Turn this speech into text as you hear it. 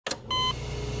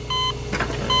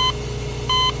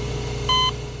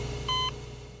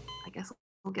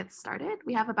We'll get started.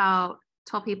 We have about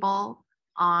 12 people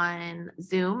on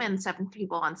Zoom and 7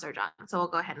 people on Surgeon. So we'll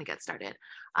go ahead and get started.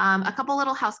 A couple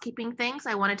little housekeeping things.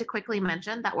 I wanted to quickly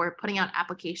mention that we're putting out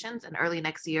applications in early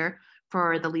next year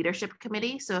for the leadership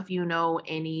committee. So if you know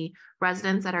any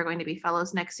residents that are going to be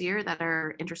fellows next year that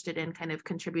are interested in kind of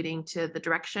contributing to the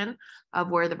direction of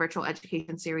where the virtual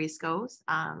education series goes,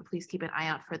 please keep an eye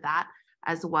out for that,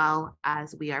 as well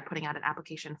as we are putting out an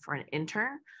application for an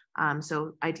intern.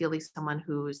 So ideally someone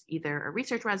who's either a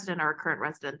research resident or a current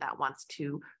resident that wants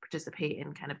to participate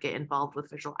and kind of get involved with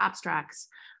visual abstracts,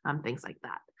 things like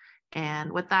that.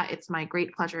 And with that, it's my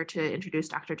great pleasure to introduce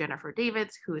Dr. Jennifer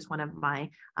Davids, who is one of my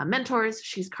mentors.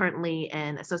 She's currently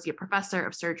an associate professor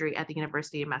of surgery at the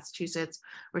University of Massachusetts,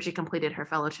 where she completed her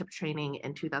fellowship training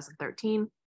in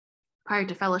 2013. Prior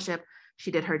to fellowship,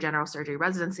 she did her general surgery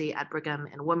residency at Brigham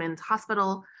and Women's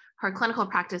Hospital. Her clinical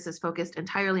practice is focused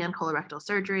entirely on colorectal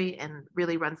surgery and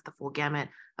really runs the full gamut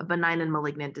of benign and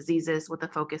malignant diseases with a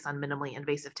focus on minimally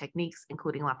invasive techniques,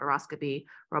 including laparoscopy,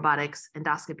 robotics,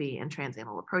 endoscopy, and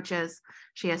transanal approaches.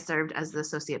 She has served as the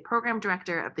Associate Program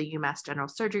Director of the UMass General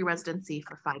Surgery Residency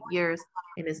for 5 years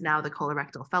and is now the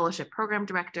Colorectal Fellowship Program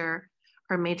Director.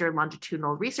 Her major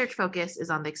longitudinal research focus is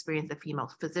on the experience of female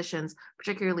physicians,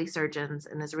 particularly surgeons,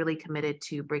 and is really committed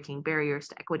to breaking barriers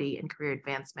to equity and career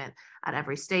advancement at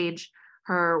every stage.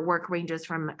 Her work ranges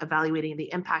from evaluating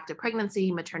the impact of pregnancy,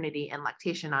 maternity, and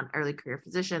lactation on early career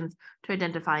physicians to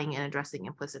identifying and addressing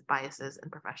implicit biases in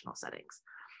professional settings.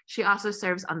 She also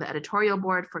serves on the editorial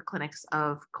board for clinics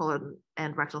of colon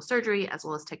and rectal surgery, as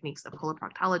well as techniques of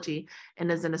coloproctology, and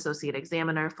is an associate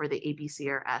examiner for the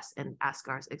ABCRS and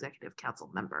ASCRS Executive Council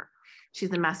member.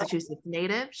 She's a Massachusetts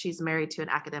native. She's married to an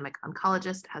academic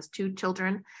oncologist, has 2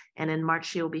 children, and in March,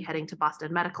 she will be heading to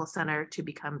Boston Medical Center to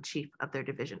become chief of their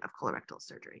division of colorectal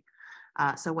surgery.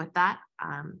 So with that,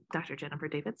 Dr. Jennifer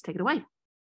Davids, take it away.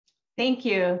 Thank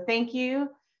you. Thank you.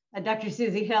 Dr.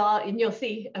 Susie Hill, and you'll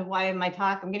see why in my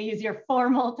talk, I'm going to use your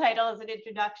formal title as an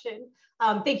introduction.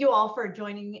 Thank you all for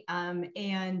joining,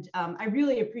 and I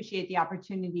really appreciate the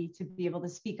opportunity to be able to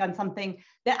speak on something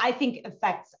that I think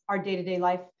affects our day-to-day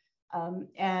life,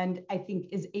 and I think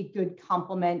is a good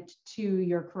complement to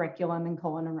your curriculum in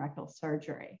colon and rectal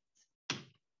surgery.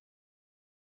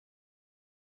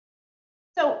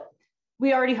 So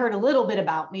we already heard a little bit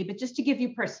about me, but just to give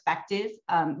you perspective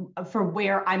for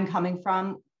where I'm coming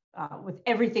from, with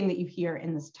everything that you hear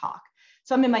in this talk.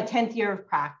 So I'm in my 10th year of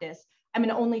practice. I'm an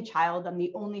only child. I'm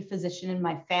the only physician in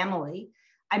my family.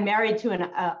 I'm married to an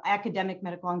academic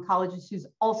medical oncologist who's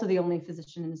also the only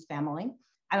physician in his family.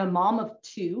 I'm a mom of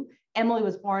 2. Emily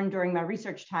was born during my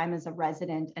research time as a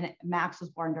resident, and Max was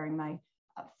born during my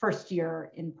first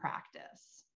year in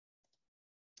practice.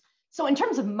 So in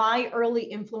terms of my early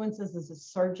influences as a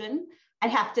surgeon,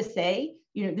 I'd have to say,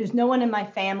 there's no one in my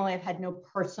family. I've had no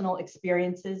personal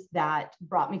experiences that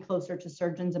brought me closer to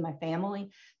surgeons in my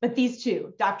family, but these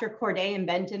 2, Dr. Corday and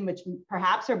Benton, which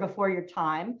perhaps are before your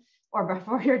time or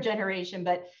before your generation,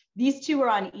 but these 2 were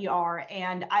on ER,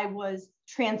 and I was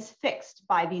transfixed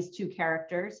by these 2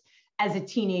 characters as a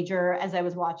teenager as I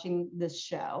was watching this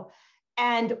show.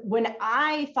 And when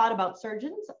I thought about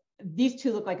surgeons, these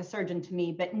 2 look like a surgeon to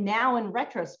me, but now in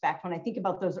retrospect, when I think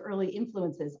about those early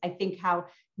influences, I think how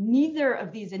neither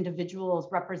of these individuals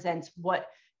represents what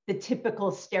the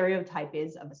typical stereotype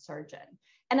is of a surgeon.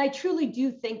 And I truly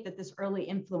do think that this early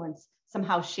influence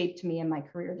somehow shaped me in my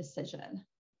career decision.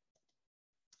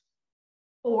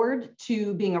 Forward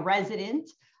to being a resident,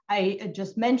 I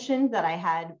just mentioned that I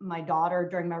had my daughter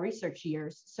during my research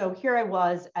years. So here I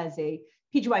was as a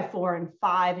PGY 4 and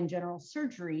 5 in general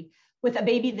surgery, with a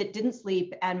baby that didn't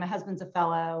sleep, and my husband's a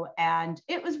fellow, and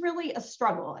it was really a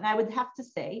struggle. And I would have to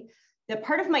say that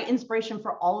part of my inspiration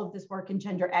for all of this work in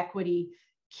gender equity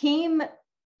came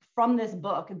from this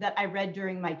book that I read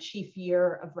during my chief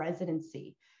year of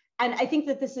residency. And I think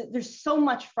that there's so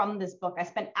much from this book. I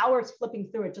spent hours flipping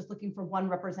through it, just looking for one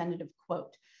representative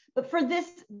quote. But for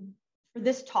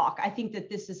this talk, I think that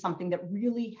this is something that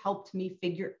really helped me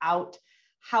figure out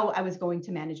how I was going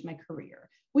to manage my career.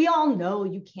 We all know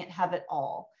you can't have it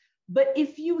all, but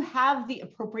if you have the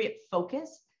appropriate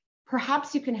focus,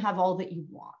 perhaps you can have all that you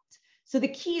want. So the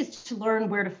key is to learn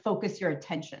where to focus your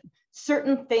attention.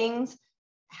 Certain things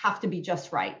have to be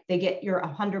just right. They get your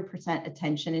 100%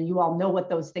 attention, and you all know what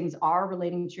those things are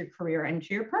relating to your career and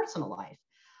to your personal life.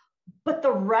 But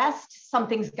the rest,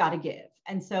 something's got to give.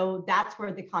 And so that's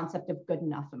where the concept of good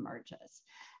enough emerges.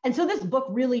 And so this book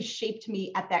really shaped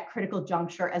me at that critical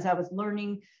juncture as I was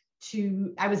learning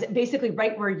I was basically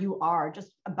right where you are,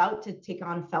 just about to take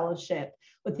on fellowship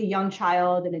with a young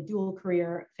child and a dual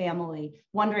career family,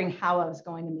 wondering how I was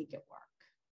going to make it work.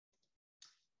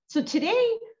 So today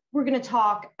we're going to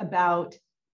talk about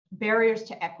barriers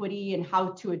to equity and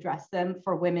how to address them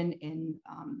for women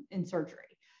in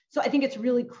surgery. So I think it's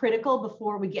really critical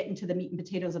before we get into the meat and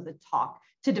potatoes of the talk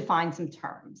to define some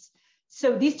terms.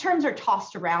 So these terms are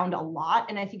tossed around a lot,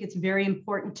 and I think it's very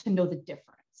important to know the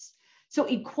difference. So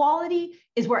equality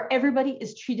is where everybody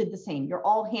is treated the same. You're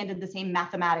all handed the same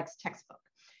mathematics textbook.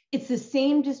 It's the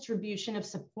same distribution of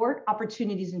support,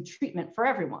 opportunities, and treatment for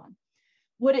everyone.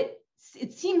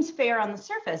 It seems fair on the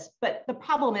surface, but the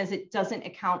problem is it doesn't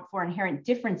account for inherent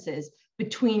differences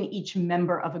between each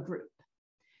member of a group.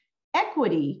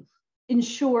 Equity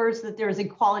ensures that there is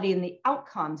equality in the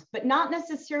outcomes, but not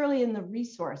necessarily in the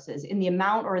resources, in the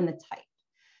amount, or in the type.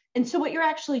 And so what you're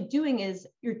actually doing is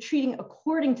you're treating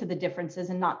according to the differences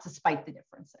and not despite the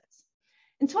differences.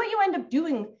 And so what you end up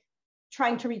doing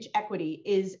trying to reach equity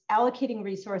is allocating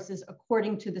resources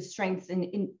according to the strengths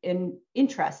and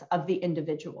interests of the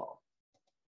individual.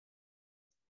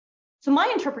 So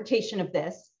my interpretation of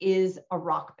this is a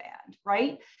rock band,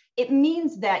 right? It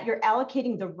means that you're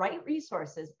allocating the right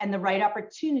resources and the right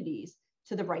opportunities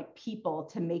to the right people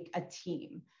to make a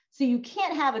team. So you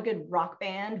can't have a good rock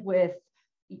band with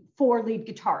 4 lead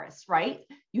guitarists, right?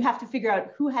 You have to figure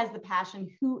out who has the passion,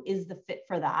 who is the fit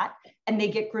for that, and they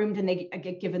get groomed and they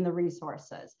get given the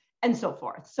resources and so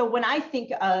forth. So when I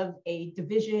think of a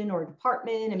division or a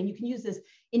department, I mean, you can use this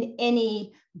in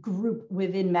any group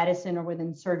within medicine or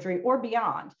within surgery or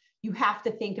beyond. You have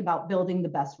to think about building the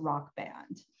best rock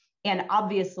band. And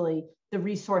obviously, the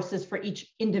resources for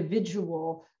each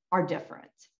individual are different.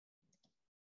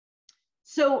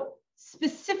 So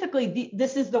specifically,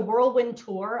 this is the whirlwind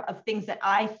tour of things that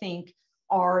I think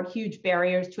are huge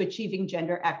barriers to achieving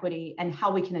gender equity and how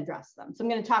we can address them. So I'm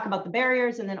going to talk about the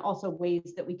barriers and then also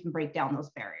ways that we can break down those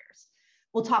barriers.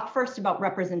 We'll talk first about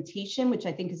representation, which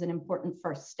I think is an important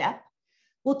first step.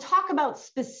 We'll talk about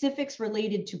specifics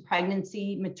related to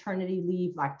pregnancy, maternity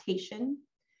leave, lactation,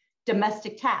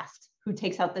 domestic tasks, who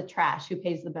takes out the trash, who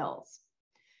pays the bills,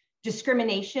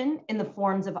 discrimination in the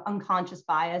forms of unconscious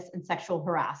bias and sexual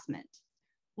harassment.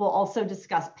 We'll also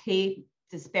discuss pay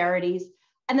disparities.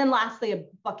 And then lastly, a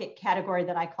bucket category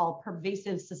that I call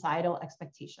pervasive societal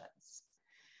expectations.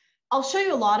 I'll show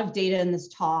you a lot of data in this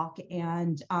talk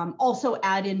and also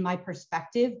add in my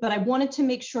perspective, but I wanted to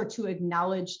make sure to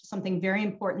acknowledge something very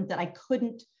important that I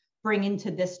couldn't bring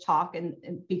into this talk and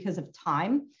because of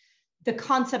time. The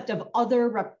concept of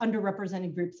other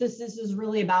underrepresented groups. This is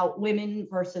really about women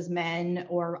versus men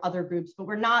or other groups, but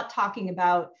we're not talking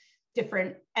about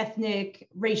different ethnic,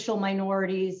 racial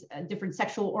minorities, different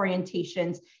sexual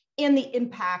orientations, and the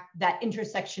impact that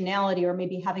intersectionality or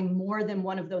maybe having more than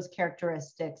one of those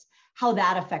characteristics, how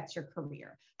that affects your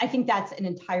career. I think that's an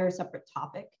entire separate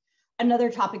topic.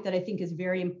 Another topic that I think is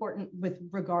very important with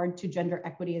regard to gender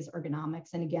equity is ergonomics,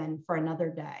 and again, for another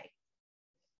day.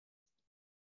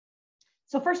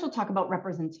 So first we'll talk about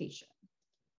representation.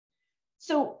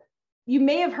 So you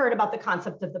may have heard about the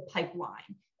concept of the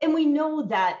pipeline, and we know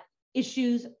that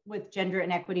issues with gender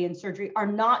inequity in surgery are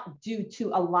not due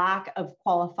to a lack of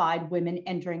qualified women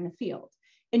entering the field.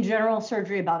 In general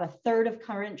surgery, about 1/3 of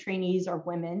current trainees are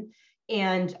women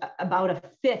and about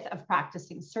 1/5 of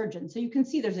practicing surgeons. So you can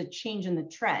see there's a change in the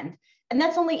trend. And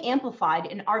that's only amplified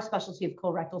in our specialty of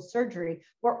colorectal surgery,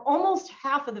 where almost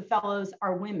half of the fellows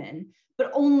are women,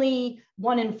 but only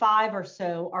 1 in 5 or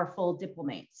so are full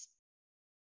diplomates.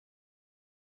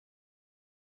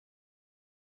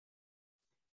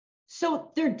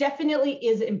 So there definitely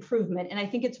is improvement, and I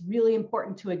think it's really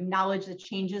important to acknowledge the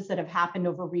changes that have happened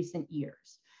over recent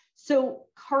years. So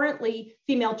currently,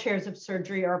 female chairs of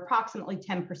surgery are approximately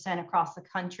 10% across the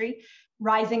country,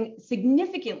 rising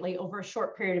significantly over a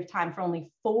short period of time from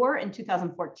only 4 in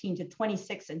 2014 to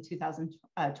 26 in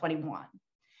 2021.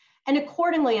 And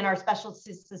accordingly, in our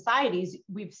specialty societies,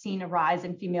 we've seen a rise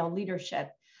in female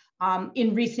leadership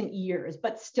in recent years,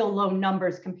 but still low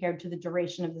numbers compared to the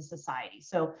duration of the society.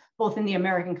 So both in the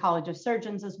American College of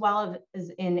Surgeons as well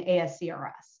as in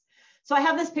ASCRS. So I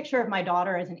have this picture of my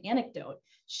daughter as an anecdote.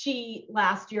 She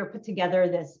last year put together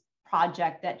this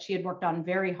project that she had worked on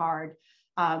very hard,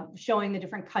 showing the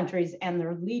different countries and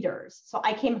their leaders. So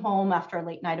I came home after a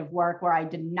late night of work where I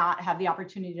did not have the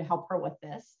opportunity to help her with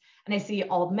this. And I see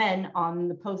all men on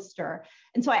the poster.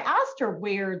 And so I asked her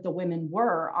where the women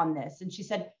were on this. And she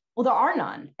said, well, there are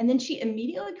none. And then she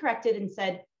immediately corrected and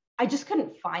said, I just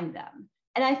couldn't find them.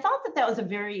 And I thought that that was a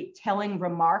very telling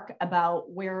remark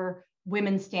about where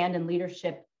women stand in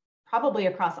leadership, probably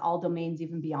across all domains,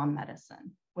 even beyond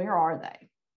medicine. Where are they?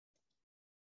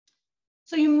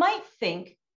 So you might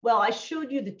think, well, I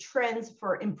showed you the trends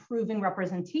for improving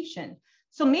representation.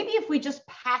 So maybe if we just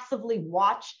passively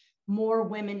watch more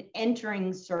women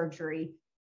entering surgery,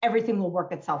 everything will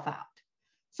work itself out.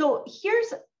 So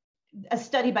here's a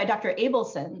study by Dr.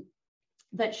 Abelson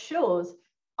that shows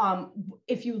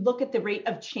if you look at the rate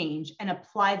of change and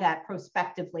apply that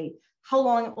prospectively, how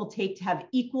long it will take to have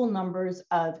equal numbers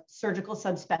of surgical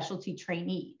subspecialty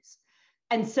trainees.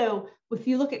 And so if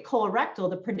you look at colorectal,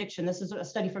 the prediction, this is a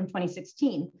study from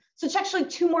 2016. So it's actually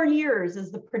 2 more years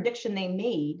is the prediction they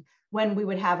made when we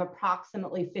would have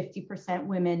approximately 50%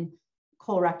 women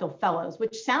colorectal fellows,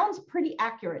 which sounds pretty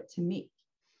accurate to me.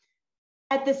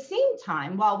 At the same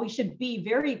time, while we should be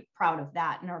very proud of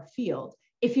that in our field,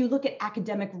 if you look at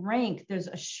academic rank, there's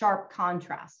a sharp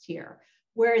contrast here,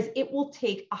 whereas it will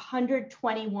take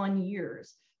 121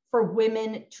 years for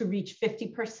women to reach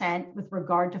 50% with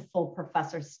regard to full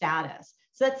professor status.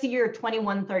 So that's the year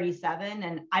 2137,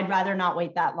 and I'd rather not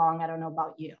wait that long. I don't know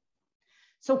about you.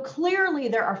 So clearly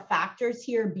there are factors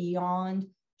here beyond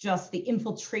just the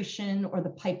infiltration or the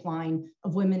pipeline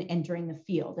of women entering the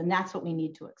field, and that's what we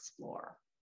need to explore.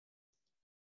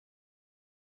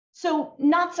 So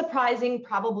not surprising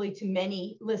probably to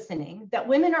many listening that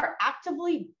women are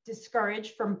actively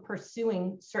discouraged from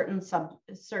pursuing certain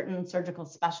surgical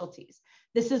specialties.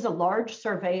 This is a large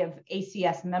survey of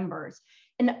ACS members,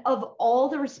 and of all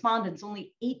the respondents,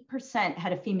 only 8%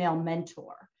 had a female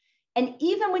mentor. And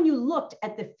even when you looked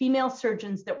at the female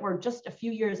surgeons that were just a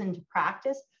few years into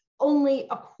practice, only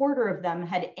a quarter of them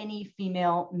had any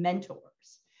female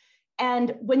mentors.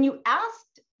 And when you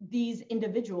asked these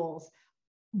individuals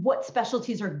what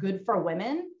specialties are good for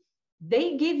women,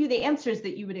 they gave you the answers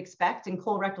that you would expect, and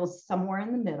colorectal is somewhere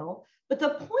in the middle. But the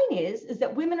point is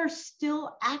that women are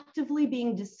still actively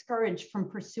being discouraged from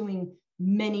pursuing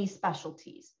many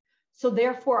specialties. So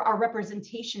therefore, our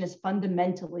representation is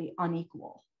fundamentally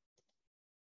unequal.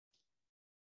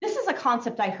 This is a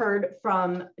concept I heard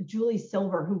from Julie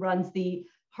Silver, who runs the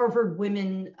Harvard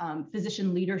Women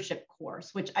Physician Leadership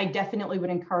course, which I definitely would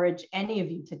encourage any of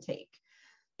you to take.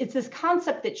 It's this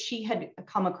concept that she had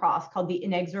come across called the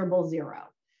inexorable zero.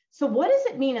 So what does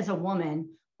it mean as a woman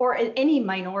or any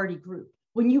minority group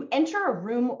when you enter a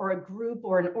room or a group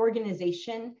or an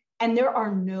organization and there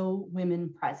are no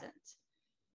women present?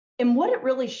 And what it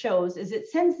really shows is it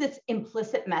sends this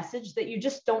implicit message that you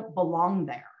just don't belong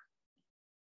there.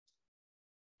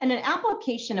 And an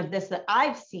application of this that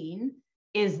I've seen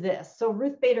is this. So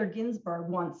Ruth Bader Ginsburg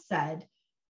once said,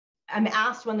 I'm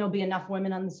asked when there'll be enough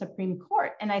women on the Supreme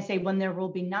Court, and I say when there will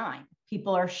be 9.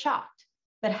 People are shocked.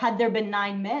 But had there been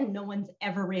 9 men, no one's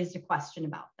ever raised a question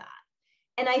about that.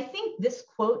 And I think this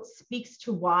quote speaks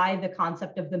to why the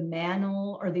concept of the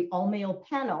manel or the all-male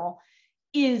panel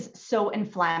is so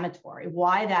inflammatory,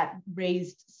 why that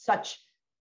raised such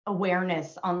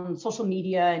awareness on social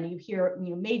media, and you hear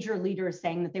major leaders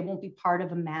saying that they won't be part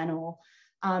of a manel.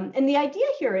 And the idea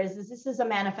here is this is a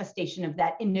manifestation of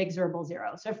that inexorable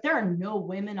zero. So if there are no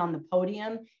women on the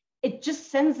podium, it just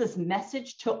sends this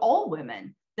message to all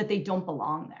women that they don't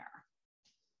belong there.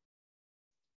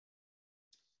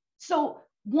 So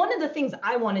one of the things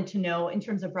I wanted to know in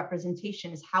terms of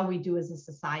representation is how we do as a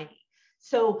society.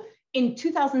 So in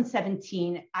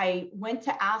 2017, I went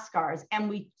to ASCRS and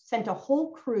we sent a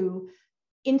whole crew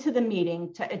into the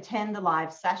meeting to attend the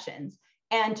live sessions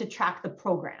and to track the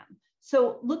program.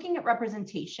 So looking at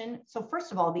representation, so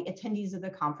first of all, the attendees of the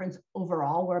conference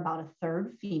overall were about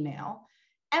 1/3 female.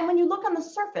 And when you look on the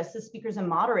surface, the speakers and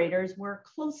moderators were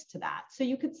close to that. So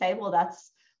you could say, well,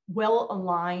 that's well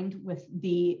aligned with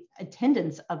the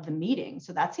attendance of the meeting.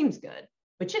 So that seems good,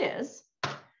 which it is.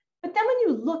 But then when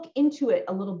you look into it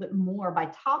a little bit more by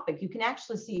topic, you can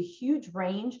actually see a huge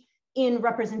range in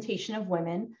representation of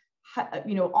women,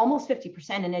 almost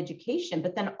 50% in education,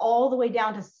 but then all the way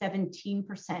down to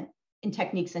 17% in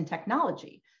techniques and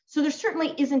technology. So there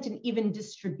certainly isn't an even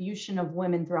distribution of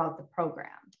women throughout the program.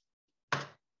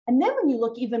 And then when you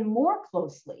look even more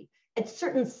closely at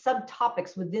certain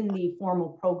subtopics within the formal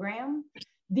program,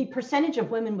 the percentage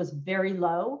of women was very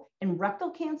low in rectal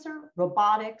cancer,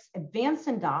 robotics, advanced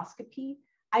endoscopy,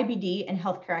 IBD, and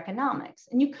healthcare economics.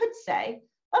 And you could say,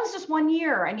 that was just 1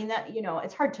 year. I mean, that,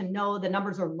 it's hard to know. The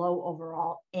numbers are low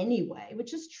overall anyway,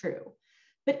 which is true.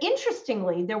 But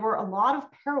interestingly, there were a lot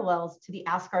of parallels to the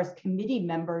ASCRS committee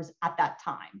members at that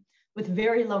time, with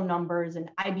very low numbers in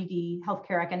IBD,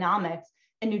 healthcare economics,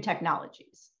 and new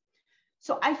technologies.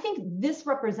 So I think this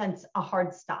represents a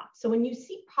hard stop. So when you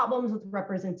see problems with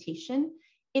representation,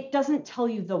 it doesn't tell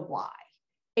you the why.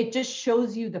 It just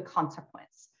shows you the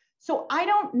consequence. So I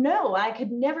don't know. I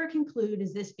could never conclude,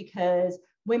 is this because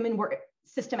women were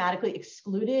systematically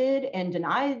excluded and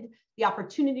denied the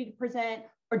opportunity to present?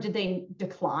 Or did they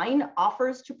decline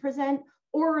offers to present?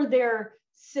 Or are there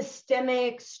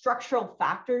systemic structural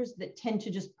factors that tend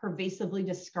to just pervasively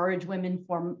discourage women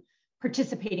from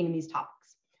participating in these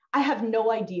topics? I have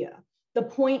no idea. The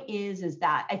point is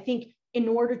that I think in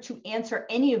order to answer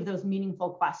any of those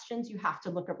meaningful questions, you have to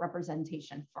look at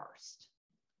representation first.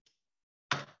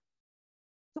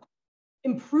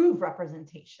 Improve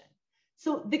representation.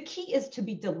 So the key is to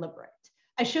be deliberate.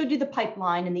 I showed you the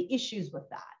pipeline and the issues with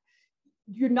that.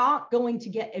 You're not going to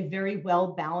get a very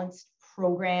well-balanced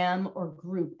program or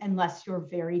group unless you're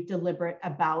very deliberate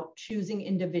about choosing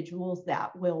individuals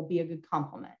that will be a good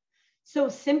complement. So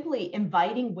simply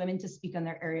inviting women to speak on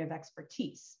their area of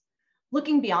expertise.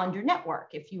 Looking beyond your network.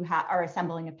 If you are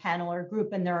assembling a panel or a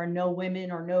group and there are no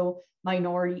women or no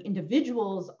minority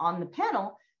individuals on the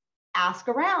panel, ask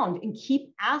around and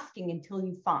keep asking until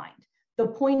you find. The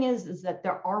point is that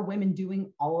there are women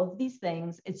doing all of these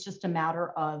things. It's just a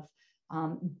matter of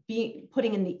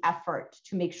putting in the effort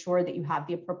to make sure that you have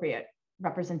the appropriate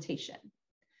representation.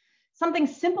 Something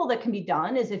simple that can be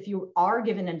done is if you are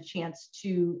given a chance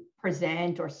to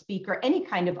present or speak or any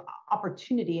kind of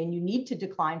opportunity and you need to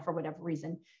decline for whatever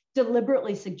reason,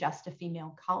 deliberately suggest a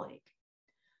female colleague.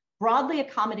 Broadly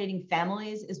accommodating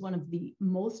families is one of the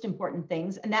most important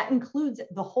things, and that includes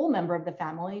the whole member of the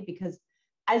family, because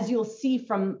as you'll see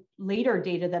from later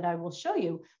data that I will show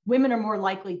you, women are more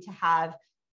likely to have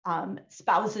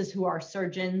spouses who are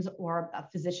surgeons or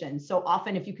physicians. So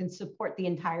often if you can support the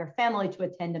entire family to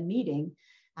attend a meeting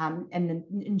and then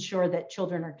ensure that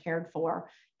children are cared for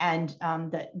and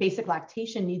that basic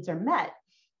lactation needs are met,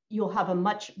 you'll have a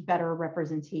much better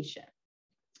representation.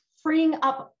 Freeing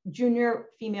up junior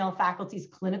female faculty's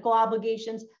clinical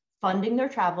obligations, funding their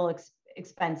travel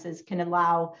expenses can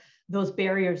allow those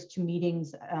barriers to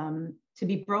meetings to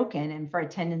be broken and for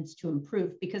attendance to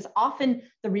improve, because often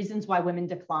the reasons why women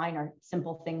decline are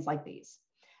simple things like these.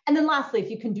 And then lastly, if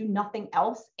you can do nothing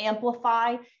else,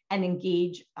 amplify and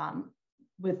engage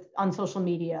on social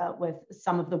media with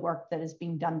some of the work that is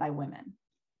being done by women.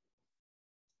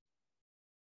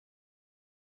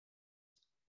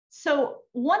 So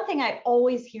one thing I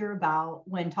always hear about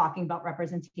when talking about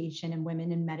representation and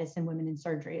women in medicine, women in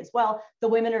surgery is, well, the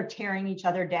women are tearing each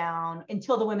other down.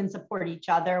 Until the women support each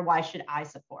other, why should I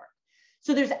support?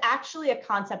 So there's actually a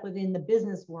concept within the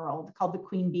business world called the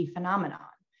queen bee phenomenon.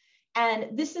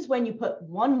 And this is when you put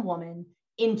one woman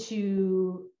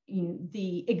into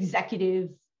the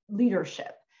executive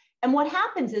leadership. And what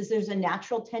happens is there's a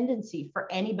natural tendency for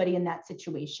anybody in that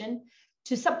situation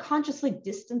to subconsciously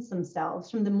distance themselves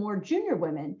from the more junior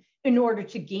women in order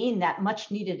to gain that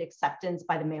much needed acceptance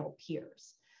by the male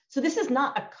peers. So this is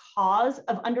not a cause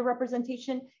of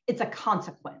underrepresentation, it's a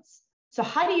consequence. So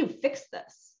how do you fix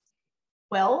this?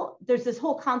 Well, there's this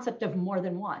whole concept of more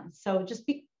than one. So just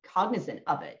be cognizant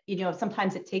of it.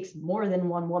 Sometimes it takes more than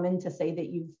one woman to say that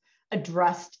you've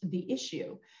addressed the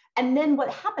issue. And then what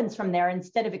happens from there,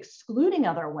 instead of excluding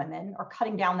other women or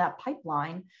cutting down that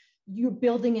pipeline, you're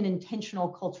building an intentional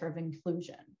culture of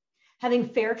inclusion. Having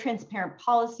fair, transparent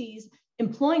policies,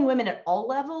 employing women at all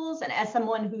levels, and as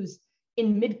someone who's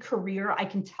in mid-career, I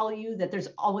can tell you that there's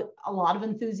a lot of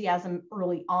enthusiasm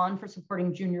early on for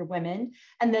supporting junior women.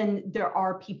 And then there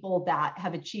are people that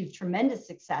have achieved tremendous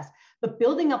success, but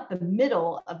building up the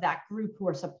middle of that group who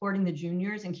are supporting the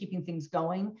juniors and keeping things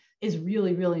going is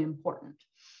really, really important.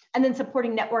 And then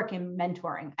supporting networking and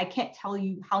mentoring. I can't tell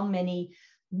you how many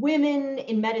women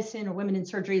in medicine or women in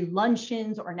surgery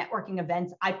luncheons or networking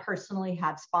events I personally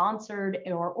have sponsored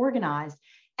or organized,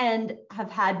 and have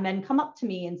had men come up to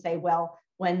me and say, well,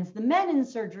 when's the men in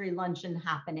surgery luncheon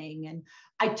happening? And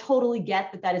I totally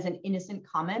get that that is an innocent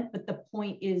comment, but the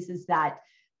point is that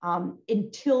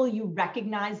until you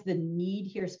recognize the need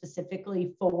here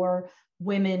specifically for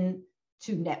women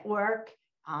to network,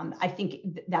 I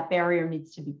think that barrier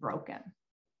needs to be broken.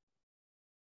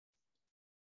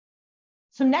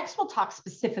 So next we'll talk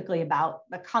specifically about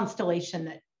the constellation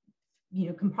that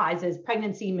comprises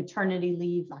pregnancy, maternity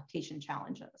leave, lactation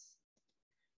challenges.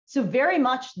 So very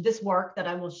much this work that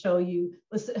I will show you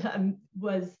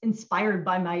was inspired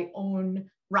by my own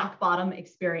rock bottom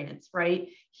experience, right?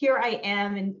 Here I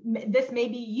am, and this may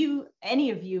be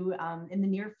any of you in the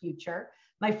near future.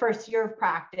 My first year of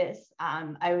practice,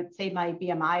 I would say my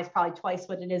BMI is probably twice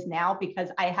what it is now because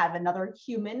I have another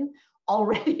human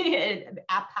already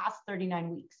past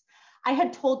 39 weeks. I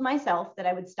had told myself that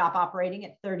I would stop operating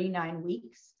at 39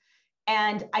 weeks,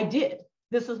 and I did.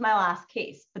 This was my last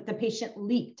case, but the patient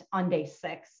leaked on day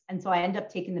 6. And so I ended up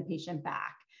taking the patient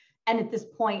back. And at this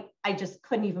point, I just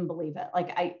couldn't even believe it.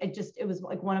 Like it was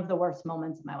like one of the worst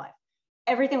moments of my life.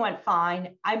 Everything went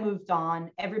fine. I moved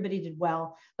on. Everybody did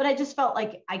well, but I just felt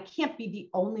like I can't be the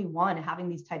only one having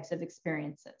these types of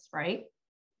experiences, right?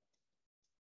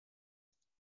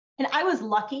 And I was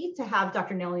lucky to have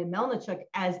Dr. Nelia Melnichuk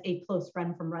as a close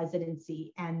friend from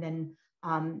residency and then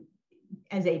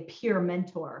as a peer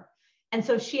mentor. And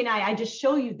so she and I just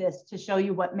show you this to show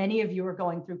you what many of you are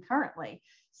going through currently.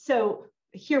 So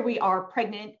here we are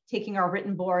pregnant, taking our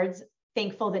written boards,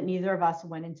 thankful that neither of us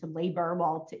went into labor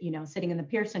while sitting in the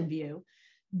Pearson VUE.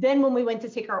 Then when we went to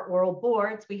take our oral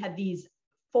boards, we had these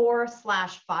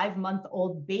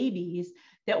 4/5-month-old babies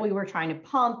that we were trying to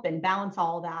pump and balance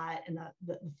all that and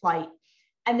the flight.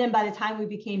 And then by the time we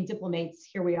became diplomates,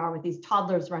 here we are with these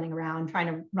toddlers running around trying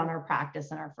to run our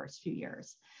practice in our first few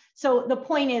years. So the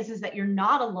point is that you're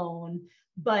not alone,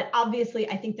 but obviously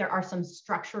I think there are some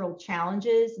structural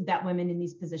challenges that women in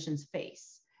these positions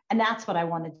face. And that's what I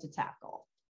wanted to tackle.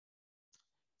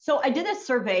 So I did a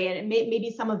survey, and maybe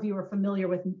some of you are familiar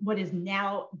with what is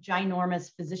now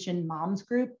ginormous Physician Moms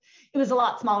Group. It was a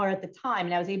lot smaller at the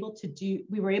time, and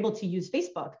we were able to use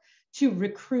Facebook to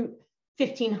recruit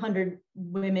 1,500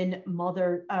 women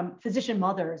physician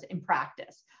mothers in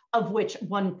practice, of which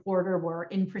 1/4 were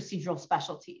in procedural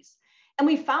specialties. And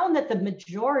we found that the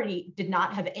majority did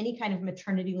not have any kind of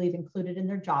maternity leave included in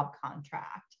their job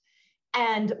contract.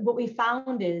 And what we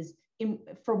found is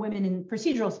for women in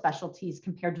procedural specialties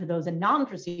compared to those in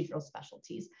non-procedural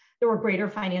specialties, there were greater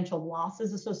financial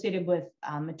losses associated with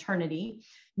maternity,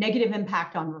 negative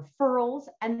impact on referrals,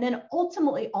 and then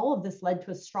ultimately all of this led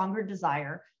to a stronger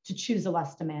desire to choose a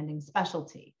less demanding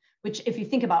specialty, which if you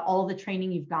think about all the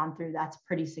training you've gone through, that's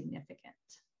pretty significant.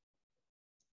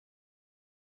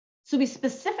 So we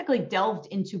specifically delved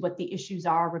into what the issues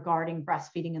are regarding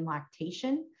breastfeeding and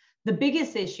lactation. The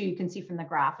biggest issue you can see from the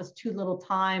graph is too little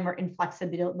time or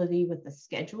inflexibility with the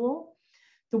schedule.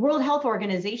 The World Health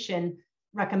Organization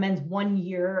recommends 1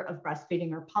 year of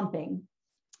breastfeeding or pumping.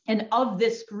 And of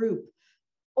this group,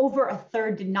 over a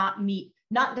third did not meet,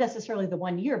 not necessarily the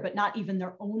 1 year, but not even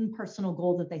their own personal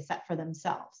goal that they set for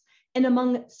themselves. And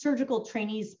among surgical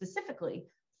trainees specifically,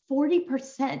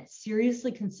 40%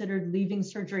 seriously considered leaving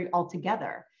surgery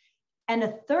altogether. And a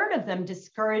third of them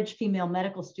discourage female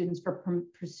medical students from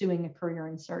pursuing a career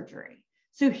in surgery.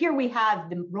 So here we have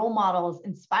the role models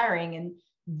inspiring and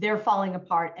they're falling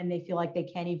apart and they feel like they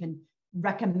can't even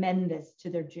recommend this to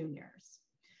their juniors.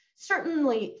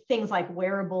 Certainly things like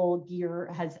wearable gear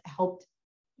has helped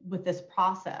with this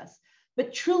process,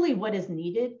 but truly what is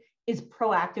needed is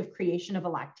proactive creation of a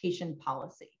lactation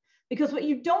policy. Because what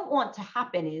you don't want to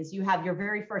happen is you have your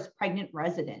very first pregnant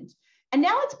resident. And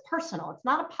now it's personal. It's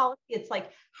not a policy. It's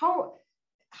like, how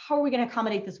are we going to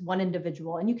accommodate this one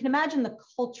individual? And you can imagine the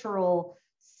cultural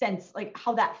sense, like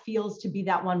how that feels to be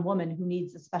that one woman who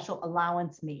needs a special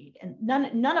allowance made. And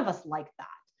none of us like that.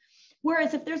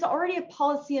 Whereas if there's already a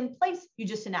policy in place, you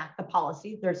just enact the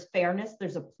policy. There's fairness,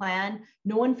 there's a plan.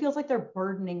 No one feels like they're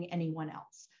burdening anyone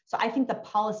else. So I think the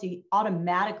policy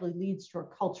automatically leads to a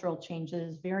cultural change that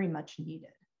is very much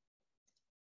needed.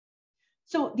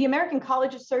 So the American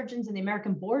College of Surgeons and the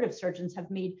American Board of Surgeons have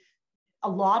made a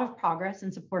lot of progress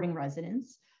in supporting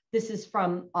residents. This is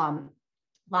from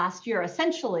last year.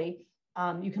 Essentially,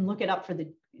 you can look it up for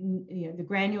the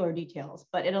granular details,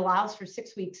 but it allows for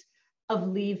 6 weeks of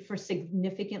leave for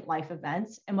significant life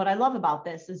events. And what I love about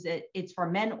this is that it's for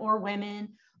men or women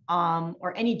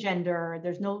or any gender.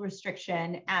 There's no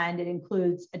restriction, and it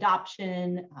includes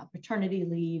adoption, paternity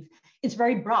leave. It's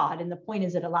very broad, and the point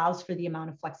is it allows for the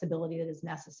amount of flexibility that is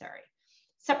necessary.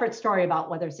 Separate story about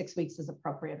whether 6 weeks is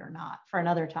appropriate or not for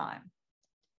another time.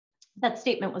 That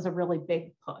statement was a really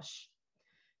big push.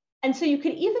 And so you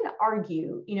could even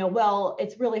argue, well,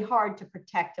 it's really hard to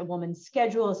protect a woman's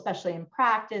schedule, especially in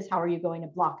practice. How are you going to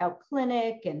block out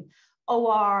clinic and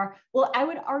OR? Well, I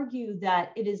would argue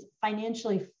that it is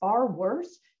financially far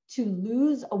worse to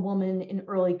lose a woman in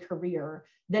early career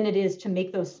than it is to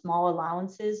make those small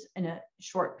allowances in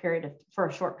for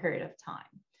a short period of time.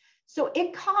 So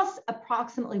it costs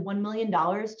approximately $1 million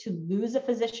to lose a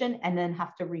physician and then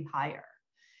have to rehire.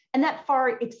 And that far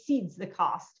exceeds the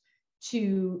cost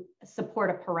to support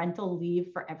a parental leave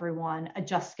for everyone,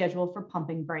 adjust schedule for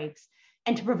pumping breaks,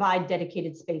 and to provide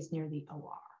dedicated space near the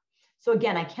OR. So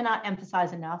again, I cannot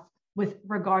emphasize enough with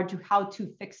regard to how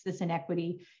to fix this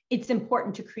inequity. It's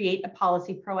important to create a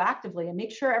policy proactively and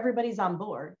make sure everybody's on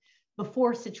board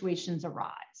before situations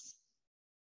arise.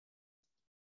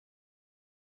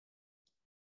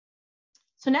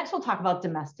 So next we'll talk about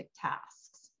domestic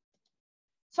tasks.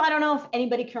 So I don't know if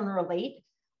anybody can relate.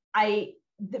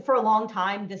 For a long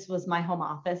time, this was my home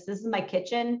office. This is my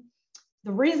kitchen.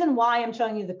 The reason why I'm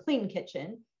showing you the clean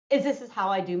kitchen is this is how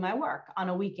I do my work on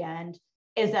a weekend,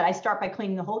 is that I start by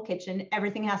cleaning the whole kitchen.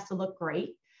 Everything has to look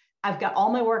great. I've got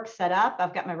all my work set up.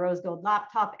 I've got my rose gold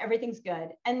laptop. Everything's good.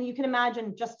 And you can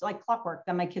imagine, just like clockwork,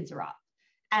 that my kids are up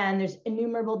and there's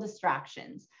innumerable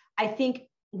distractions. I think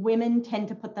women tend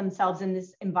to put themselves in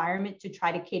this environment to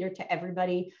try to cater to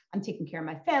everybody. I'm taking care of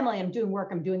my family. I'm doing work.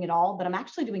 I'm doing it all, but I'm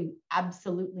actually doing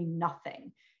absolutely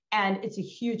nothing. And it's a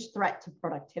huge threat to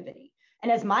productivity.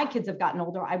 And as my kids have gotten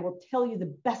older, I will tell you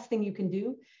the best thing you can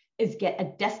do is get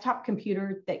a desktop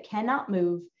computer that cannot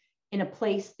move in a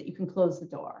place that you can close the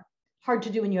door. Hard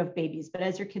to do when you have babies, but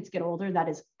as your kids get older, that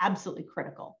is absolutely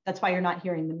critical. That's why you're not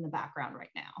hearing them in the background right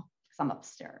now, because I'm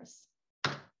upstairs.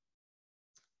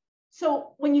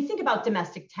 So when you think about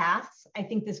domestic tasks, I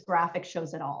think this graphic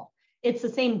shows it all. It's the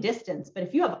same distance, but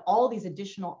if you have all these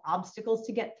additional obstacles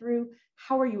to get through,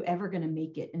 how are you ever going to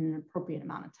make it in an appropriate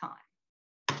amount of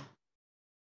time?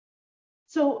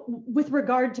 So with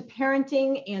regard to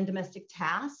parenting and domestic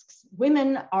tasks,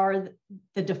 women are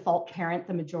the default parent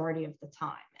the majority of the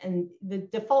time. And the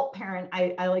default parent,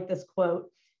 I like this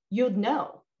quote, you'd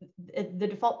know. The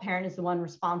default parent is the one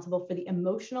responsible for the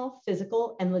emotional,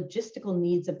 physical, and logistical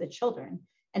needs of the children.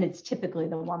 And it's typically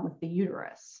the one with the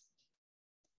uterus.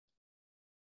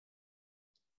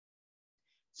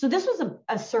 So this was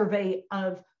a survey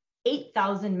of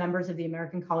 8,000 members of the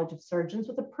American College of Surgeons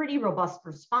with a pretty robust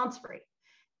response rate.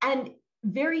 And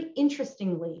very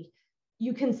interestingly,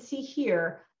 you can see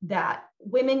here that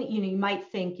women, you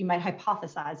might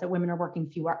hypothesize that women are working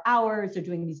fewer hours, they're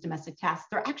doing these domestic tasks.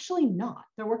 They're actually not.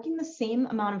 They're working the same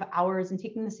amount of hours and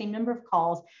taking the same number of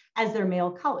calls as their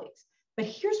male colleagues. But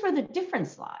here's where the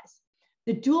difference lies.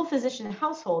 The dual physician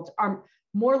households are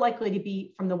more likely to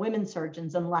be from the women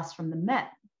surgeons and less from the men.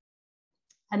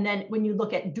 And then when you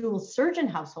look at dual surgeon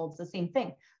households, the same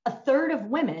thing. A third of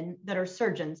women that are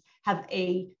surgeons have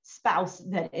a spouse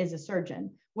that is a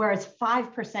surgeon, whereas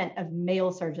 5% of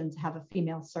male surgeons have a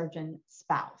female surgeon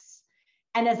spouse.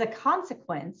 And as a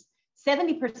consequence,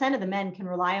 70% of the men can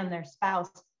rely on their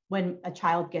spouse when a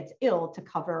child gets ill to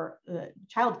cover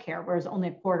childcare, whereas only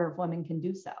a quarter of women can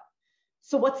do so.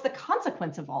 So what's the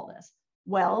consequence of all this?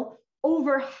 Well,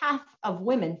 over half of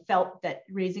women felt that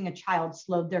raising a child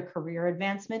slowed their career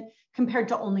advancement compared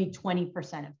to only 20%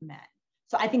 of men.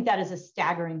 So I think that is a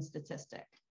staggering statistic.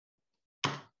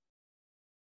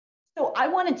 So I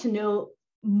wanted to know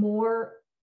more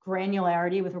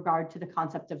granularity with regard to the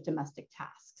concept of domestic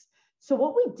tasks. So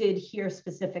what we did here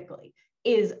specifically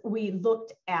is we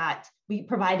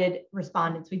provided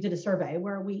respondents, we did a survey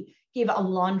where we gave a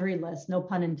laundry list, no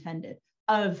pun intended,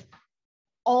 of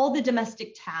all the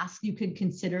domestic tasks you could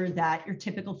consider that your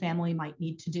typical family might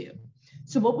need to do.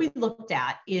 So what we looked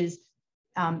at is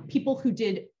people who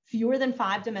did fewer than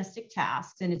 5 domestic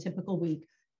tasks in a typical week,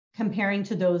 comparing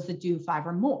to those that do 5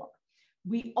 or more.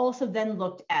 We also then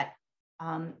looked at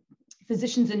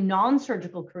physicians in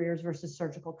non-surgical careers versus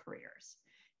surgical careers.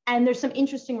 And there's some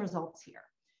interesting results here.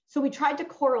 So we tried to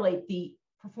correlate the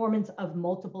performance of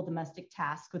multiple domestic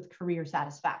tasks with career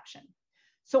satisfaction.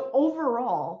 So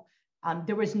overall,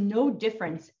 there was no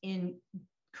difference in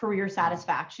career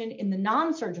satisfaction in the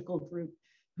non-surgical group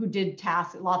who did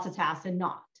tasks, lots of tasks, and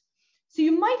not. So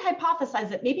you might hypothesize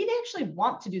that maybe they actually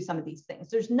want to do some of these things.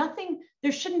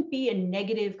 There shouldn't be a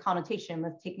negative connotation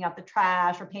with taking out the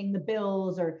trash or paying the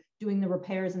bills or doing the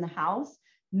repairs in the house.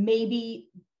 Maybe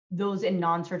those in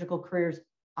non-surgical careers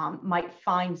might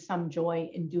find some joy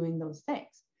in doing those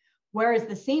things. Whereas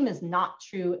the same is not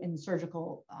true in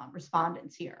surgical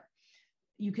respondents here.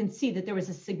 You can see that there was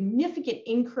a significant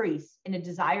increase in a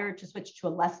desire to switch to a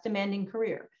less demanding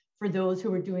career for those who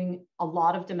were doing a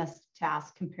lot of domestic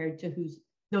tasks compared to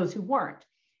those who weren't.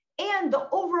 And the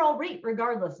overall rate,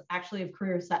 regardless actually of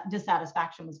career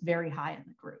dissatisfaction, was very high in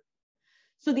the group.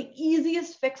 So the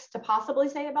easiest fix to possibly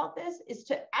say about this is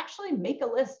to actually make a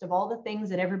list of all the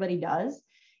things that everybody does.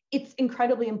 It's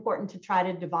incredibly important to try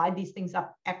to divide these things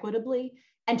up equitably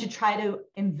and to try to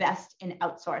invest in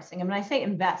outsourcing. And when I say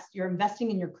invest, you're investing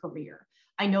in your career.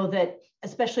 I know that,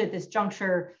 especially at this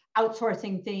juncture,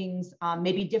 outsourcing things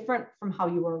may be different from how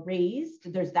you were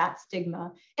raised. There's that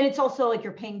stigma. And it's also like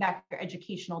you're paying back your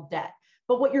educational debt.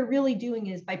 But what you're really doing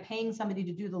is by paying somebody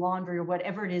to do the laundry or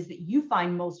whatever it is that you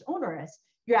find most onerous,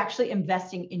 you're actually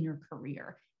investing in your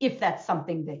career, if that's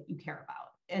something that you care about.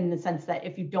 In the sense that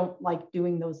if you don't like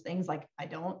doing those things, like I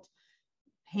don't,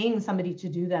 paying somebody to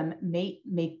do them may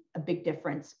make a big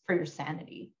difference for your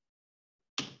sanity.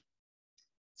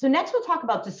 So next we'll talk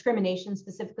about discrimination,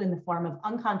 specifically in the form of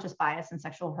unconscious bias and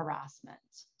sexual harassment.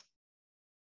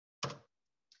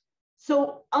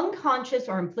 So unconscious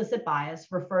or implicit bias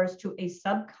refers to a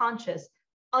subconscious,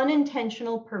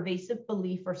 unintentional, pervasive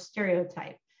belief or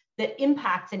stereotype that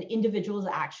impacts an individual's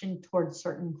action towards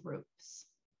certain groups.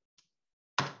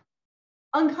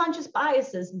 Unconscious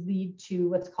biases lead to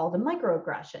what's called a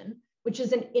microaggression, which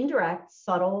is an indirect,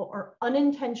 subtle, or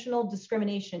unintentional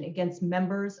discrimination against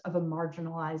members of a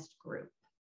marginalized group.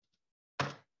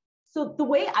 So the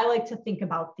way I like to think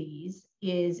about these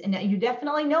is, and you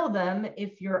definitely know them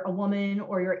if you're a woman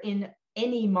or you're in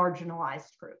any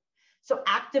marginalized group. So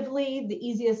actively, the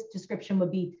easiest description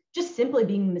would be just simply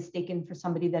being mistaken for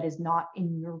somebody that is not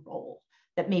in your role,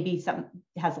 that maybe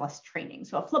has less training.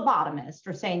 So a phlebotomist,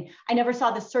 or saying, I never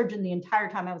saw the surgeon the entire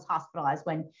time I was hospitalized,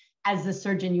 when as the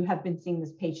surgeon, you have been seeing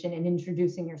this patient and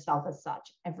introducing yourself as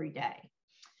such every day.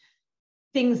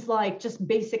 Things like just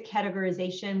basic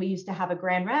categorization. We used to have a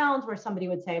grand rounds where somebody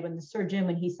would say, when the surgeon,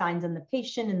 when he signs in the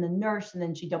patient and the nurse, and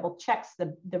then she double checks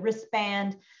the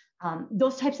wristband.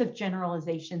 Those types of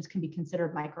generalizations can be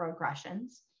considered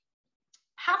microaggressions.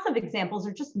 Passive examples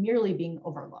are just merely being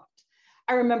overlooked.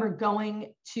 I remember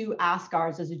going to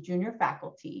ASCRS as a junior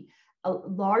faculty. A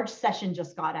large session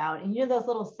just got out, and you know those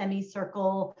little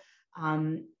semicircle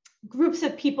groups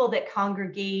of people that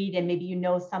congregate, and maybe you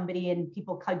know somebody and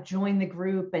people join the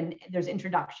group and there's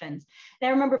introductions. And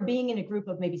I remember being in a group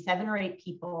of maybe 7 or 8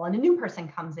 people, and a new person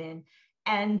comes in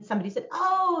and somebody said,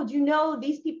 oh, do you know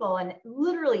these people? And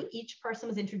literally each person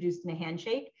was introduced in a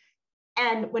handshake.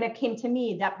 And when it came to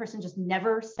me, that person just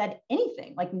never said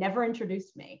anything, like never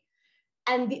introduced me.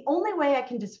 And the only way I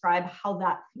can describe how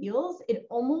that feels, it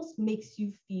almost makes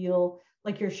you feel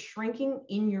like you're shrinking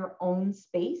in your own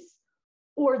space,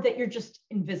 or that you're just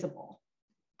invisible.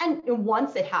 And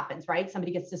once it happens, right?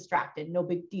 Somebody gets distracted, no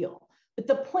big deal. But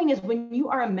the point is, when you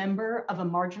are a member of a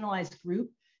marginalized group,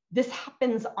 this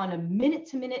happens on a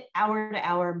minute-to-minute,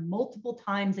 hour-to-hour, multiple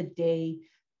times a day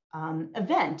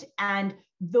event. And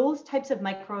those types of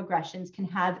microaggressions can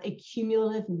have a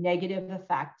cumulative negative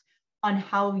effect on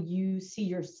how you see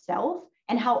yourself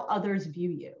and how others view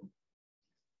you.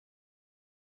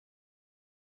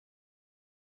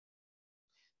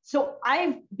 So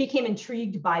I became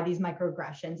intrigued by these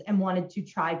microaggressions and wanted to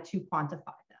try to quantify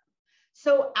them.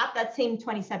 So at that same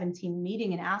 2017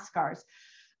 meeting in ASCRS,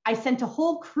 I sent a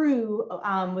whole crew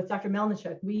with Dr.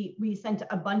 Melnichuk. We sent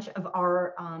a bunch of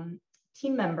our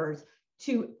team members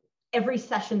to every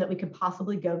session that we could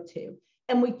possibly go to.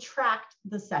 And we tracked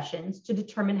the sessions to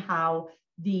determine how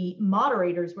the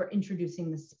moderators were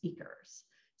introducing the speakers.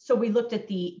 So we looked at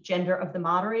the gender of the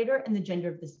moderator and the gender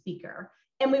of the speaker.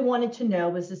 And we wanted to know,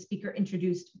 was the speaker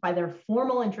introduced by their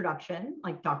formal introduction,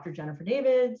 like Dr. Jennifer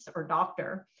Davids or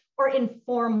doctor, or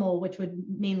informal, which would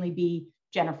mainly be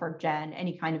Jennifer, Jen,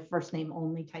 any kind of first name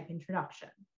only type introduction.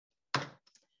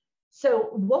 So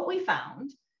what we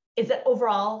found is that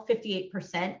overall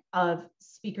 58% of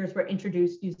speakers were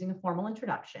introduced using a formal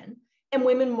introduction, and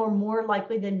women were more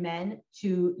likely than men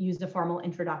to use a formal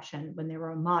introduction when they were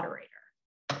a moderator.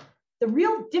 The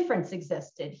real difference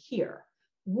existed here.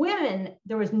 Women,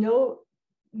 there was no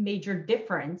major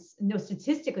difference, no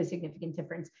statistically significant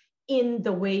difference in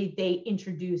the way they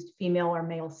introduced female or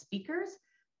male speakers.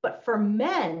 But for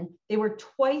men, they were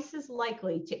twice as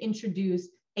likely to introduce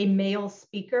a male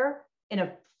speaker in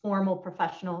a formal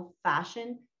professional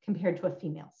fashion compared to a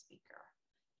female speaker.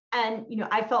 And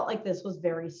I felt like this was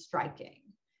very striking.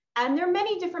 And there are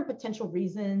many different potential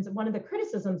reasons. One of the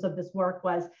criticisms of this work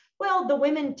was, well, the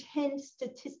women tend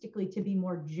statistically to be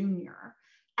more junior,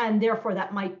 and therefore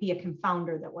that might be a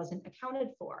confounder that wasn't accounted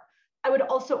for. I would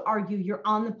also argue you're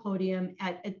on the podium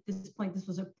at this point. This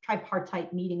was a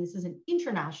tripartite meeting. This is an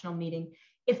international meeting.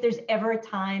 If there's ever a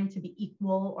time to be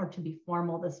equal or to be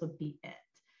formal, this would be it.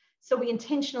 So we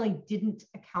intentionally didn't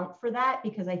account for that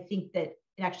because I think that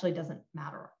it actually doesn't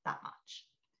matter that much.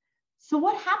 So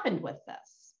what happened with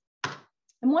this?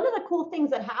 And one of the cool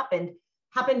things that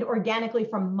happened organically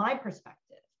from my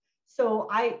perspective. So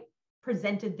I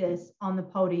presented this on the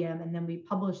podium and then we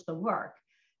published the work.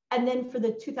 And then for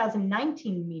the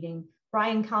 2019 meeting,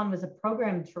 Brian Kahn was a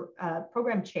program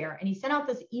chair, and he sent out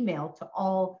this email to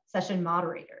all session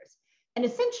moderators and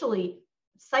essentially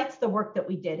cites the work that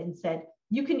we did and said,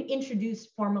 you can introduce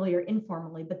formally or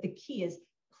informally, but the key is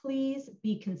please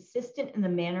be consistent in the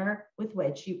manner with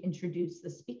which you introduce the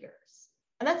speakers.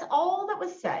 And that's all that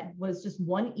was said, was just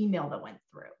one email that went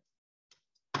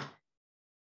through.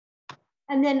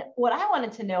 And then what I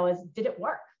wanted to know is, did it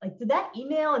work? Like, did that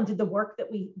email and did the work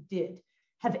that we did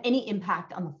have any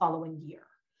impact on the following year?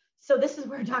 So this is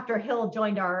where Dr. Hill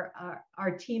joined our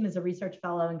team as a research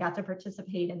fellow and got to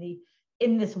participate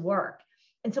in this work.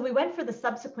 And so we went for the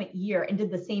subsequent year and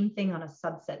did the same thing on a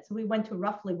subset. So we went to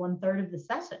roughly 1/3 of the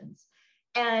sessions.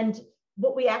 And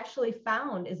what we actually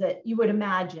found is that you would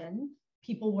imagine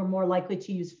people were more likely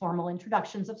to use formal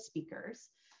introductions of speakers,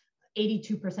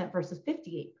 82% versus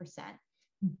 58%.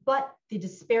 but the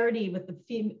disparity with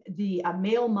the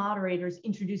male moderators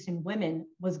introducing women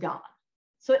was gone.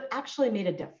 So it actually made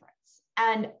a difference.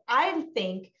 And I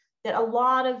think that a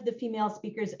lot of the female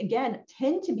speakers, again,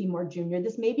 tend to be more junior.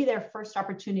 This may be their first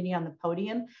opportunity on the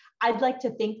podium. I'd like to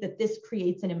think that this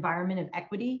creates an environment of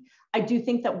equity. I do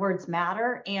think that words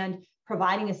matter, and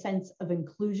providing a sense of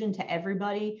inclusion to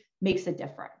everybody makes a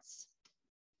difference.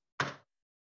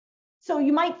 So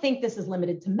you might think this is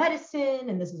limited to medicine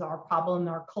and this is our problem,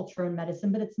 our culture in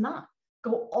medicine, but it's not.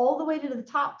 Go all the way to the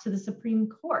top, to the Supreme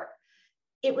Court.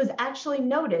 It was actually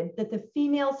noted that the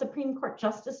female Supreme Court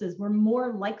justices were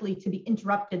more likely to be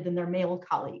interrupted than their male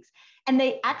colleagues. And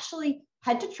they actually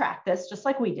had to track this, just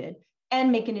like we did,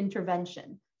 and make an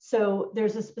intervention. So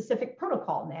there's a specific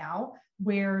protocol now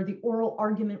where the oral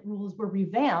argument rules were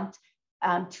revamped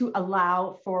to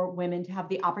allow for women to have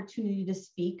the opportunity to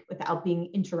speak without being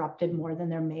interrupted more than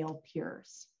their male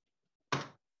peers.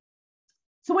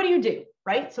 So what do you do,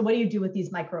 right? So what do you do with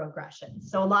these microaggressions?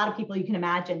 So a lot of people, you can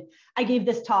imagine, I gave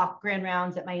this talk, grand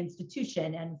rounds at my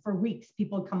institution, and for weeks,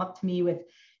 people would come up to me with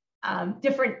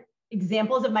different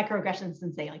examples of microaggressions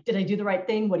and say, like, did I do the right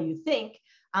thing? What do you think?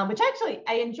 Which actually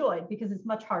I enjoyed, because it's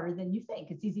much harder than you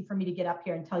think. It's easy for me to get up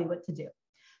here and tell you what to do.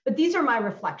 But these are my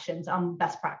reflections on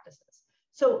best practices.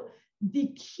 So the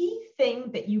key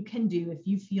thing that you can do if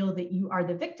you feel that you are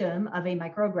the victim of a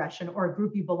microaggression, or a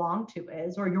group you belong to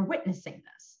is, or you're witnessing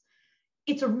this,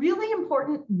 it's really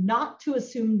important not to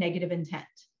assume negative intent.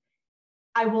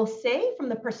 I will say, from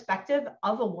the perspective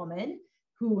of a woman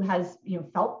who has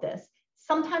felt this,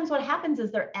 sometimes what happens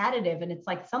is they're additive, and it's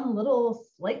like some little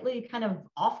slightly kind of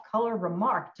off-color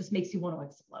remark just makes you want to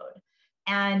explode.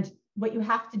 And what you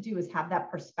have to do is have that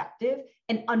perspective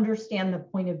and understand the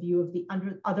point of view of the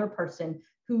other person,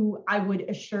 who I would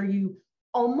assure you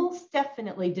almost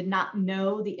definitely did not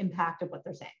know the impact of what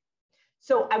they're saying.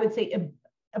 So I would say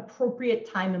appropriate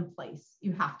time and place.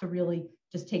 You have to really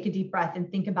just take a deep breath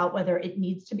and think about whether it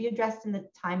needs to be addressed in the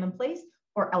time and place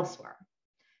or elsewhere.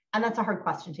 And that's a hard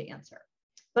question to answer.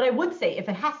 But I would say, if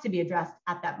it has to be addressed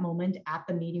at that moment, at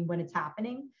the meeting when it's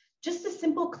happening, just a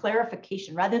simple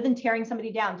clarification, rather than tearing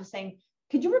somebody down, just saying,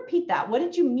 could you repeat that? What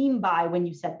did you mean by when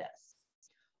you said this?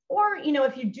 Or,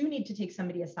 if you do need to take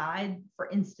somebody aside, for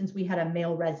instance, we had a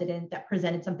male resident that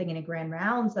presented something in a grand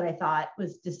rounds that I thought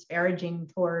was disparaging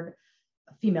toward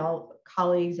female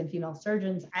colleagues and female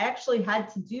surgeons. I actually had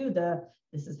to do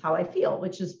this is how I feel,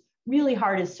 which is really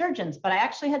hard as surgeons, but I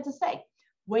actually had to say,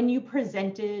 when you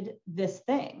presented this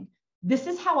thing, this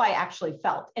is how I actually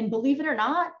felt. And believe it or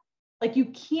not, like, you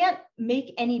can't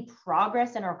make any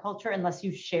progress in our culture unless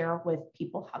you share with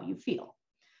people how you feel.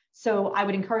 So I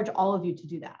would encourage all of you to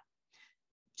do that.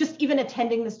 Just even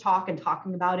attending this talk and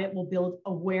talking about it will build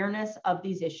awareness of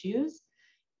these issues,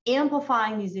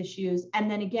 amplifying these issues. And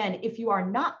then again, if you are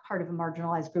not part of a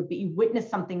marginalized group, but you witness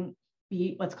something,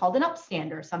 be what's called an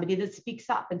upstander, somebody that speaks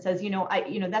up and says,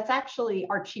 that's actually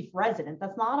our chief resident.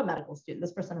 That's not a medical student.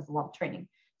 This person has a lot of training.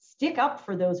 Stick up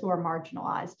for those who are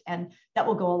marginalized, and that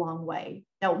will go a long way.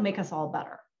 That will make us all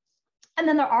better. And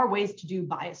then there are ways to do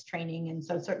bias training. And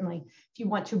so certainly, if you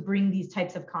want to bring these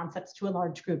types of concepts to a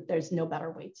large group, there's no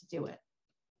better way to do it.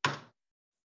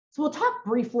 So we'll talk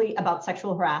briefly about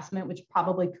sexual harassment, which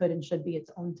probably could and should be its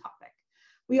own topic.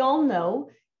 We all know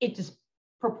it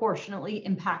disproportionately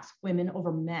impacts women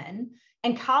over men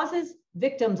and causes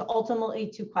victims ultimately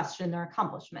to question their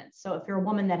accomplishments. So if you're a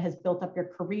woman that has built up your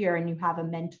career and you have a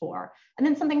mentor, and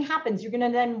then something happens, you're going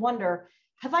to then wonder,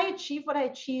 have I achieved what I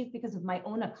achieved because of my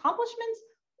own accomplishments,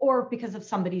 or because of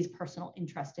somebody's personal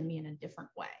interest in me in a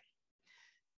different way?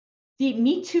 The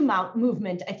Me Too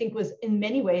movement, I think, was in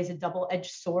many ways a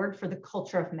double-edged sword for the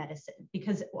culture of medicine,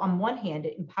 because on one hand,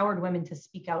 it empowered women to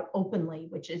speak out openly,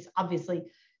 which is obviously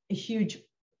a huge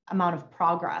amount of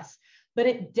progress. But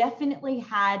it definitely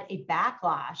had a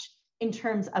backlash in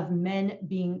terms of men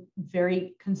being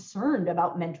very concerned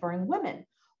about mentoring women.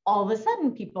 All of a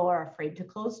sudden, people are afraid to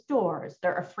close doors.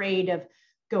 They're afraid of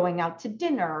going out to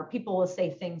dinner. People will say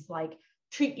things like,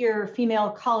 treat your female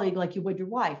colleague like you would your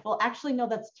wife. Well, actually, no,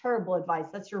 that's terrible advice.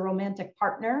 That's your romantic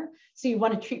partner. So you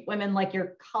want to treat women like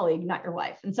your colleague, not your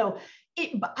wife. And so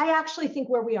I actually think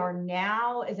where we are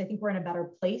now is, I think we're in a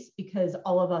better place because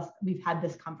all of us, we've had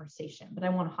this conversation, but I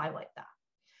want to highlight that.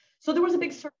 So there was a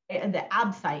big survey at the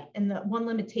AB site, and the one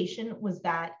limitation was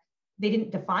that they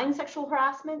didn't define sexual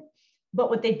harassment, but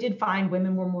what they did find,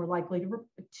 women were more likely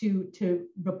to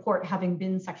report having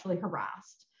been sexually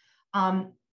harassed.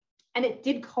 And it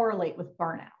did correlate with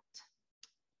burnout.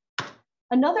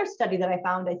 Another study that I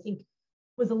found, I think,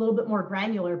 was a little bit more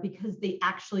granular because they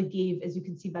actually gave, as you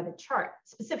can see by the chart,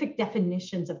 specific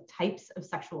definitions of types of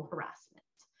sexual harassment.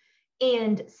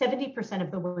 And 70% of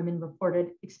the women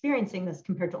reported experiencing this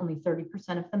compared to only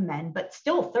 30% of the men, but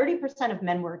still 30% of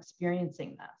men were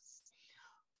experiencing this.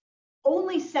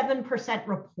 Only 7%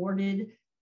 reported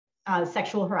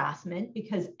sexual harassment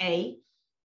because they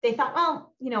thought,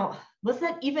 well, was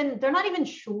that even, they're not even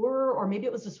sure, or maybe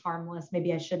it was just harmless,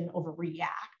 maybe I shouldn't overreact.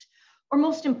 Or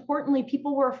most importantly,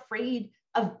 people were afraid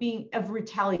of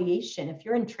retaliation. If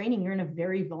you're in training, you're in a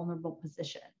very vulnerable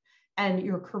position and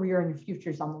your career and your future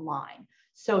is on the line.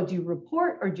 So do you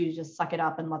report, or do you just suck it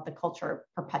up and let the culture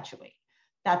perpetuate?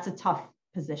 That's a tough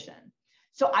position.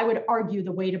 So I would argue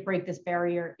the way to break this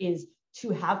barrier is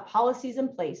to have policies in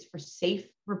place for safe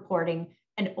reporting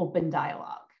and open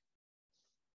dialogue.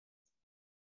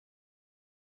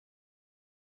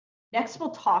 Next, we'll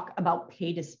talk about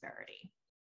pay disparity.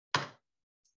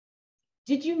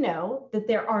 Did you know that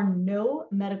there are no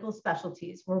medical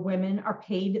specialties where women are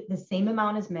paid the same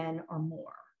amount as men or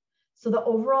more? So the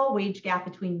overall wage gap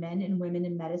between men and women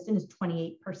in medicine is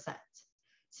 28%.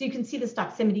 So you can see this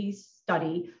Doximity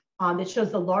study that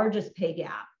shows the largest pay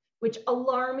gap, which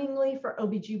alarmingly for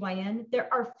OBGYN,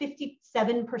 there are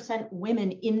 57%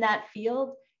 women in that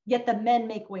field, yet the men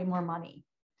make way more money.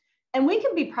 And we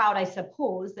can be proud, I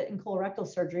suppose, that in colorectal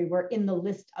surgery, we're in the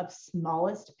list of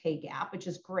smallest pay gap, which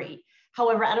is great.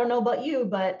 However, I don't know about you,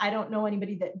 but I don't know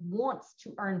anybody that wants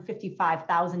to earn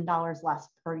 $55,000 less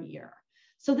per year.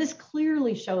 So this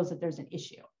clearly shows that there's an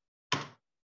issue.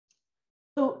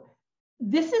 So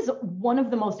this is one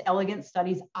of the most elegant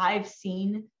studies I've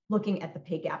seen looking at the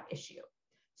pay gap issue.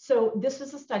 So this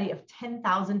was a study of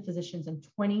 10,000 physicians in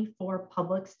 24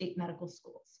 public state medical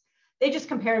schools. They just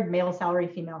compared male salary,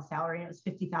 female salary, and it was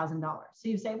 $50,000. So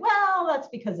you say, well, that's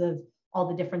because of all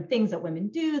the different things that women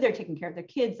do. They're taking care of their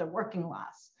kids, they're working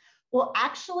less. Well,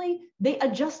 actually, they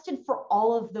adjusted for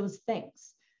all of those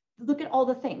things. Look at all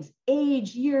the things: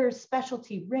 age, years,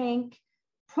 specialty, rank,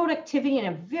 productivity in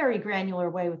a very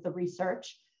granular way with the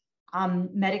research,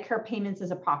 Medicare payments as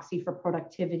a proxy for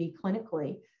productivity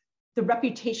clinically, the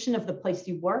reputation of the place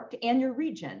you work and your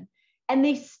region. And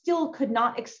they still could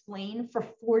not explain for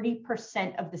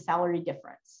 40% of the salary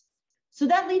difference. So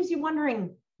that leaves you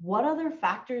wondering, what other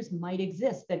factors might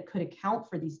exist that could account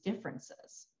for these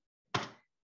differences?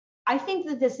 I think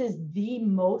that this is the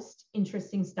most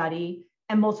interesting study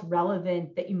and most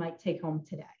relevant that you might take home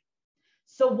today.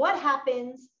 So what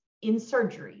happens in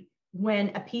surgery when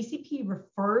a PCP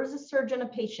refers a surgeon a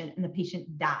patient and the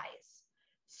patient dies?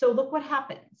 So look what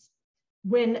happens.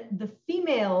 When the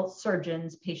female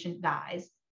surgeon's patient dies,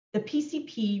 the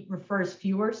PCP refers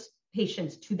fewer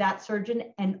patients to that surgeon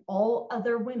and all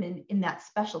other women in that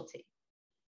specialty.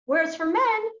 Whereas for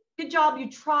men, good job, you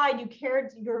tried, you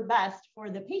cared your best for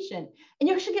the patient, and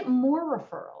you actually get more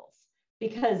referrals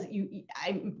because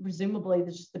presumably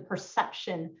there's just the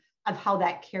perception of how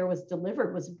that care was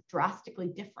delivered was drastically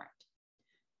different.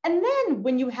 And then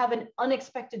when you have an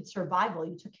unexpected survival,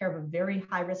 you took care of a very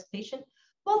high-risk patient,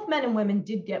 both men and women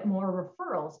did get more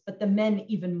referrals, but the men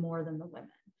even more than the women.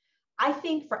 I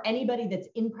think for anybody that's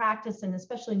in practice, and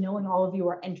especially knowing all of you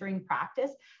are entering practice,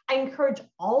 I encourage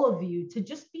all of you to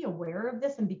just be aware of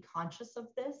this and be conscious of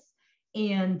this.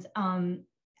 And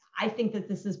I think that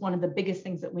this is one of the biggest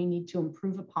things that we need to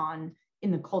improve upon in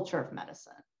the culture of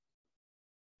medicine.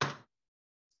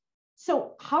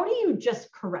 So how do you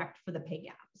just correct for the pay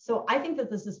gap? So I think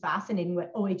that this is fascinating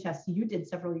what OHSU did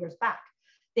several years back.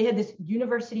 They had this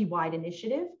university-wide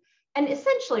initiative, and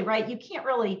essentially, right, you can't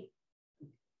really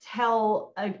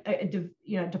tell a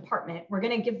department, we're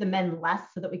going to give the men less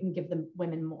so that we can give the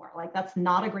women more. Like, that's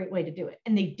not a great way to do it.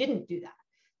 And they didn't do that.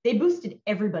 They boosted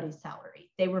everybody's salary.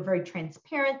 They were very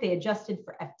transparent. They adjusted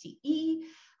for FTE.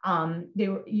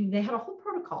 They had a whole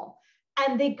protocol,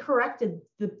 and they corrected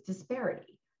the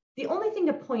disparity. The only thing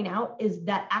to point out is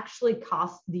that actually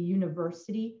cost the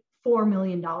university $4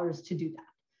 million to do that.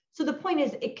 So the point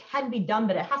is, it can be done,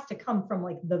 but it has to come from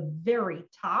like the very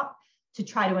top to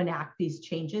try to enact these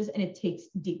changes, and it takes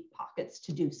deep pockets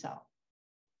to do so.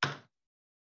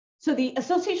 So the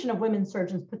Association of Women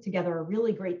Surgeons put together a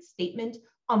really great statement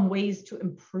on ways to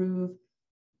improve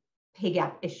pay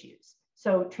gap issues.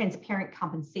 So transparent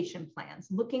compensation plans,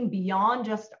 looking beyond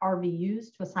just RVUs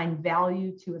to assign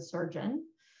value to a surgeon,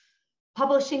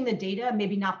 publishing the data,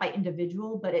 maybe not by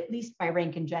individual, but at least by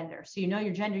rank and gender. So you know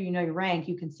your gender, you know your rank,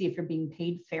 you can see if you're being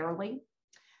paid fairly.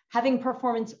 Having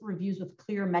performance reviews with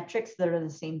clear metrics that are the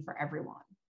same for everyone.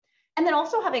 And then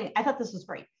also having, I thought this was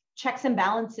great, checks and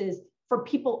balances for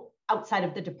people outside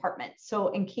of the department. So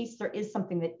in case there is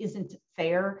something that isn't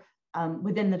fair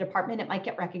within the department, it might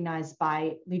get recognized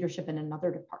by leadership in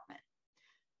another department.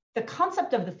 The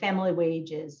concept of the family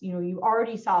wage is, you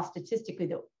already saw statistically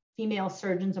that female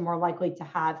surgeons are more likely to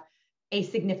have a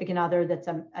significant other that's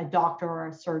a doctor or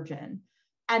a surgeon.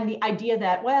 And the idea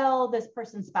that, well, this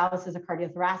person's spouse is a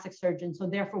cardiothoracic surgeon, so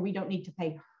therefore we don't need to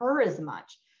pay her as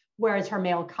much, whereas her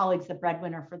male colleague's the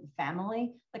breadwinner for the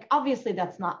family. Like, obviously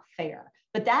that's not fair,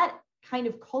 but that kind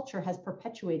of culture has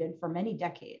perpetuated for many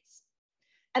decades.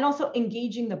 And also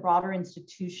engaging the broader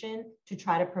institution to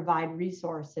try to provide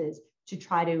resources to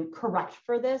try to correct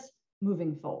for this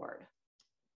moving forward.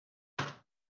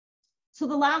 So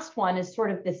the last one is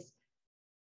sort of this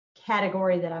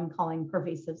category that I'm calling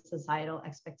pervasive societal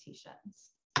expectations.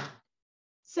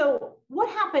 So what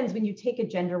happens when you take a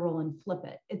gender role and flip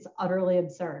it? It's utterly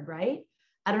absurd, right?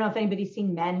 I don't know if anybody's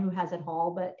seen Men Who Has It All,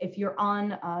 but if you're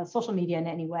on social media in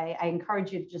any way, I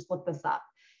encourage you to just look this up.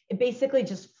 It basically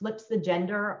just flips the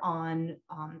gender on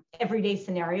everyday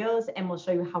scenarios and will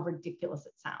show you how ridiculous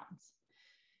it sounds.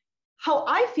 How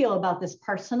I feel about this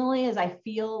personally is I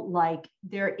feel like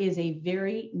there is a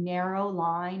very narrow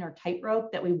line or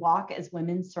tightrope that we walk as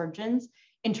women surgeons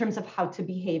in terms of how to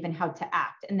behave and how to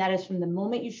act. And that is from the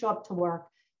moment you show up to work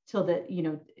till the,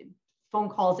 phone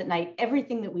calls at night,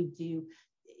 everything that we do.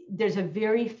 There's a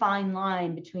very fine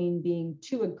line between being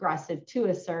too aggressive, too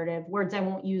assertive, words I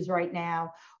won't use right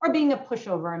now, or being a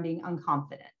pushover and being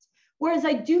unconfident. Whereas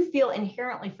I do feel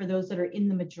inherently for those that are in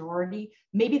the majority,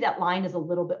 maybe that line is a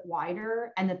little bit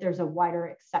wider and that there's a wider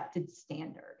accepted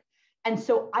standard. And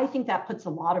so I think that puts a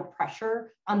lot of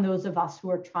pressure on those of us who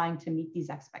are trying to meet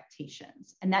these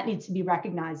expectations. And that needs to be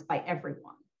recognized by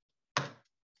everyone.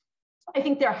 I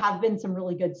think there have been some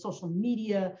really good social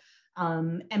media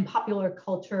and popular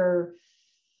culture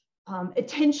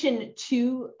attention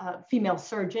to female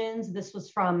surgeons. This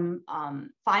was from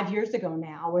 5 years ago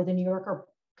now, where the New Yorker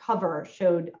cover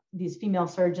showed these female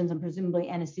surgeons and presumably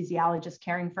anesthesiologists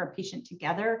caring for a patient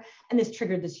together. And this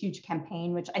triggered this huge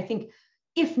campaign, which I think,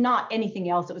 if not anything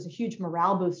else, it was a huge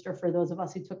morale booster for those of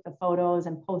us who took the photos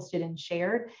and posted and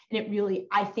shared. And it really,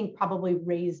 I think, probably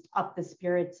raised up the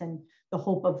spirits and the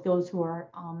hope of those who are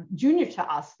junior to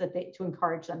us to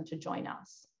encourage them to join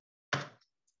us.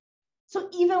 So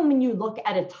even when you look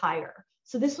at attire,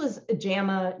 so this was a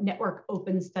JAMA Network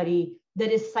Open study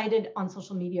that is cited on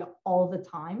social media all the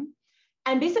time.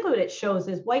 And basically what it shows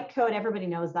is white coat, everybody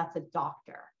knows that's a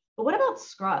doctor. But what about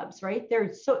scrubs, right?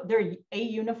 They're a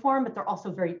uniform, but they're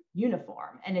also very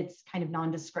uniform, and it's kind of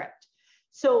nondescript.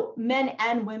 So men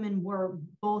and women were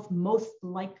both most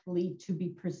likely to be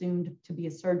presumed to be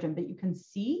a surgeon, but you can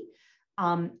see,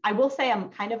 I will say I'm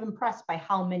kind of impressed by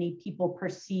how many people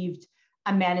perceived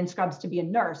a man in scrubs to be a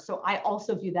nurse. So I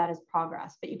also view that as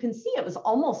progress, but you can see it was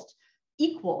almost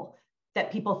equal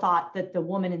that people thought that the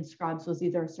woman in scrubs was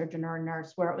either a surgeon or a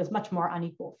nurse, where it was much more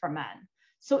unequal for men.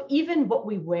 So even what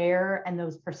we wear and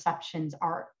those perceptions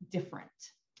are different.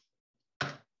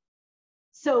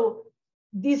 So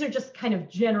these are just kind of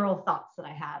general thoughts that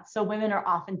I have. So women are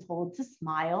often told to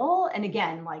smile. And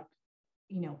again,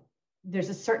 there's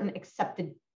a certain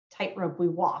accepted tightrope we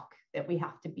walk that we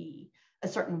have to be a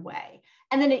certain way.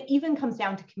 And then it even comes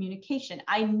down to communication.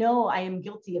 I know I am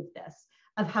guilty of this,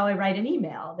 of how I write an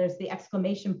email. There's the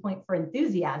exclamation point for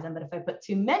enthusiasm, but if I put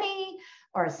too many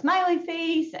or a smiley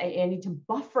face, I need to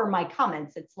buffer my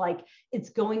comments. It's like it's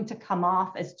going to come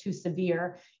off as too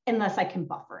severe unless I can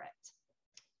buffer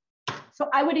it. So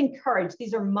I would encourage,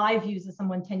 these are my views as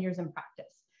someone 10 years in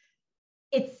practice.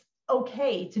 It's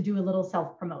okay to do a little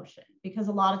self-promotion because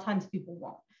a lot of times people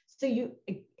won't. So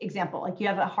example, like you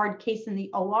have a hard case in the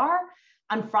OR.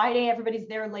 On Friday, everybody's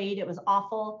there late. It was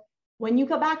awful. When you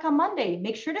go back on Monday,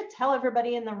 make sure to tell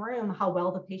everybody in the room how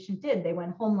well the patient did. They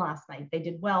went home last night. They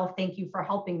did well. Thank you for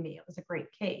helping me. It was a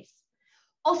great case.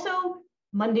 Also,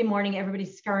 Monday morning,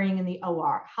 everybody's scurrying in the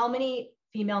OR. How many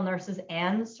female nurses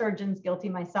and surgeons, guilty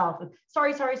myself,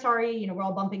 sorry, we're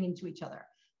all bumping into each other.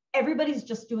 Everybody's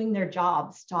just doing their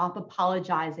job. Stop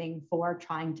apologizing for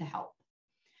trying to help.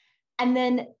 And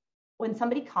then when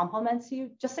somebody compliments you,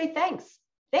 just say thanks.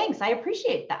 Thanks, I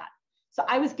appreciate that. So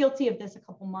I was guilty of this a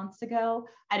couple months ago.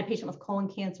 I had a patient with colon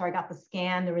cancer. I got the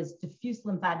scan. There was diffuse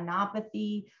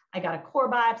lymphadenopathy. I got a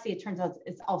core biopsy. It turns out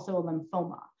it's also a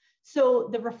lymphoma. So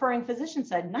the referring physician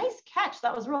said, nice catch.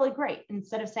 That was really great.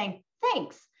 Instead of saying,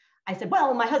 thanks, I said,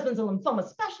 well, my husband's a lymphoma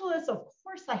specialist. So of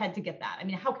course I had to get that. I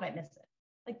mean, how could I miss it?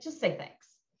 Like, just say thanks.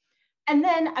 And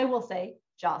then I will say,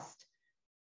 just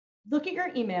look at your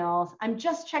emails. I'm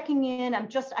just checking in.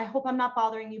 I hope I'm not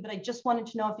bothering you, but I just wanted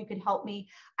to know if you could help me.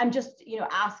 I'm just,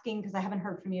 asking because I haven't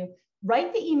heard from you.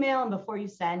 Write the email, and before you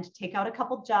send, take out a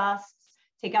couple justs,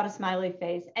 take out a smiley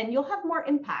face, and you'll have more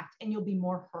impact and you'll be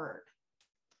more heard.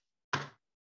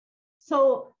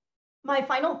 So my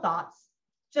final thoughts,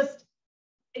 just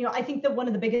I think that one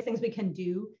of the biggest things we can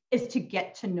do is to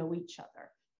get to know each other.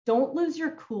 Don't lose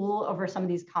your cool over some of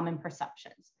these common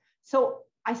perceptions. So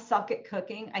I suck at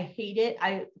cooking. I hate it.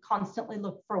 I constantly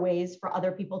look for ways for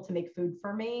other people to make food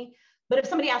for me. But if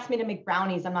somebody asks me to make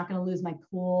brownies, I'm not going to lose my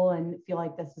cool and feel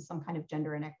like this is some kind of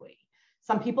gender inequity.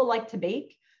 Some people like to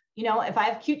bake. If I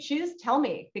have cute shoes, tell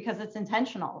me, because it's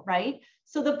intentional, right?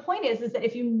 So the point is that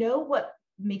if you know what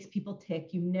makes people tick,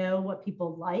 what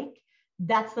people like,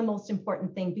 that's the most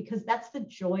important thing, because that's the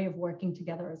joy of working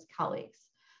together as colleagues.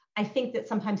 I think that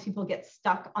sometimes people get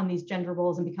stuck on these gender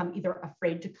roles and become either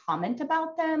afraid to comment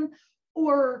about them,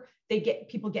 or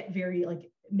people get very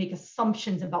make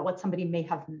assumptions about what somebody may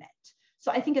have meant.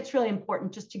 So I think it's really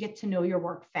important just to get to know your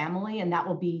work family, and that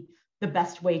will be the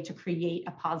best way to create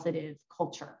a positive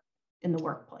culture in the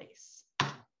workplace.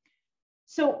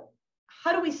 So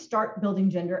how do we start building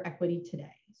gender equity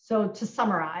today? So to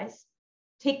summarize,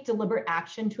 take deliberate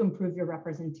action to improve your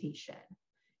representation.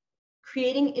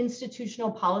 Creating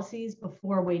institutional policies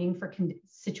before waiting for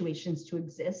situations to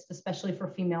exist, especially for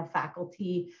female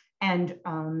faculty and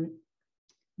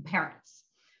parents.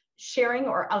 Sharing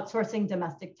or outsourcing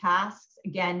domestic tasks.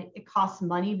 Again, it costs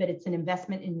money, but it's an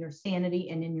investment in your sanity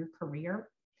and in your career.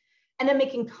 And then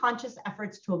making conscious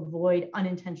efforts to avoid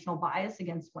unintentional bias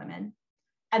against women.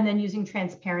 And then using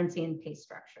transparency in pay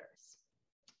structures.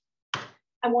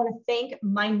 I want to thank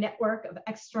my network of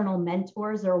external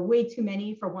mentors. There are way too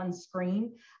many for one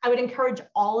screen. I would encourage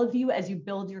all of you, as you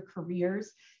build your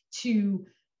careers, to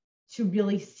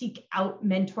really seek out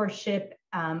mentorship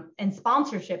and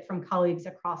sponsorship from colleagues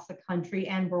across the country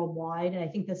and worldwide. And I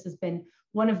think this has been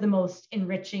one of the most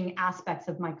enriching aspects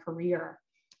of my career.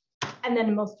 And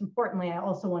then most importantly, I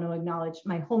also want to acknowledge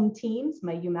my home teams,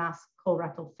 my UMass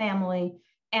colorectal family,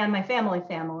 and my family,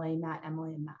 Matt,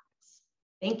 Emily, and Max.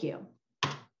 Thank you.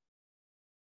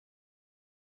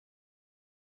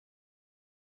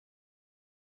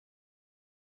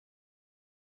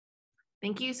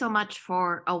 Thank you so much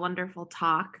for a wonderful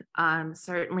talk.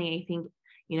 Certainly, I think,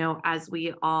 as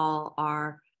we all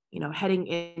are, heading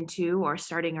into or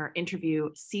starting our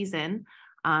interview season,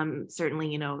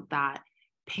 certainly, that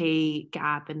pay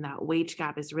gap and that wage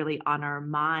gap is really on our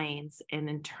minds. And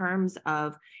in terms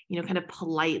of, kind of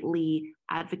politely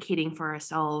advocating for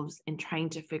ourselves and trying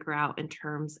to figure out in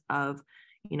terms of,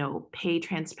 pay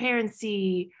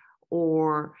transparency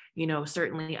or,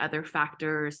 certainly other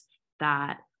factors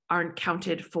that aren't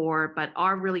counted for, but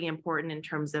are really important in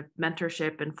terms of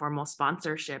mentorship and formal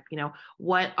sponsorship.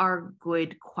 What are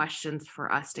good questions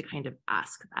for us to kind of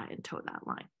ask that and toe that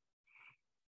line?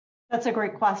 That's a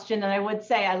great question. And I would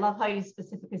say, I love how you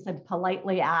specifically said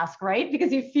politely ask, right?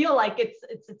 Because you feel like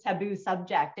it's a taboo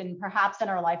subject, and perhaps in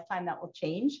our lifetime that will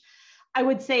change. I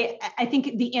would say, I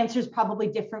think the answer is probably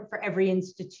different for every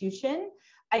institution.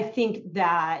 I think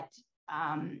that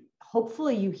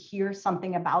hopefully you hear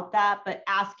something about that, but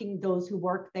asking those who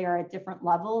work there at different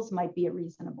levels might be a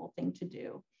reasonable thing to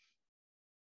do.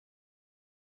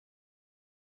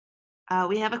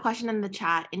 We have a question in the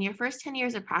chat. In your first 10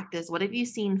 years of practice, what have you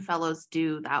seen fellows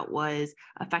do that was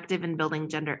effective in building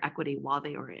gender equity while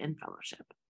they were in fellowship?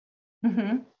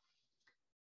 Mm-hmm.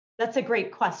 That's a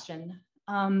great question.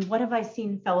 What have I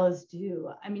seen fellows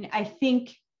do? I mean, I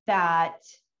think that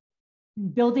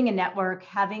building a network,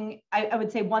 I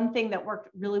would say one thing that worked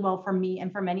really well for me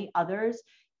and for many others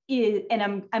is,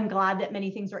 and I'm glad that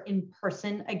many things are in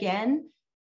person again,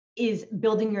 is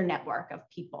building your network of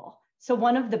people. So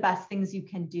one of the best things you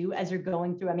can do as you're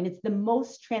going through, I mean, it's the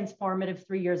most transformative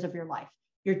 3 years of your life,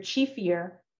 your chief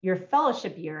year, your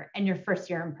fellowship year, and your first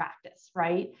year in practice,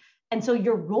 right? And so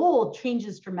your role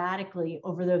changes dramatically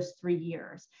over those 3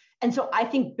 years. And so I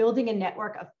think building a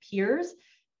network of peers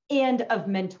and of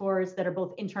mentors that are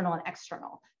both internal and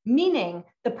external, meaning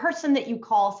the person that you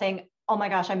call saying, oh my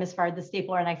gosh, I misfired the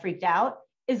stapler and I freaked out,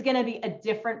 is going to be a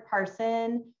different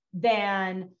person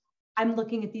than I'm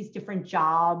looking at these different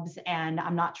jobs and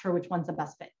I'm not sure which one's the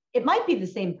best fit. It might be the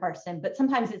same person, but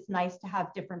sometimes it's nice to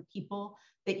have different people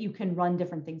that you can run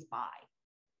different things by.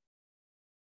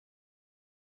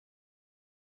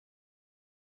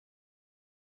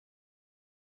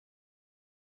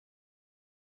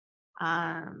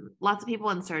 Lots of people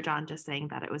in Surgeon just saying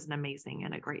that it was an amazing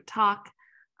and a great talk.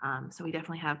 So we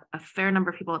definitely have a fair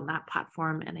number of people in that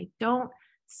platform, and I don't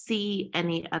see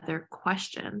any other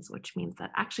questions, which means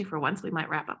that actually for once we might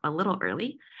wrap up a little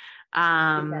early.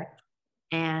 Okay.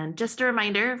 And just a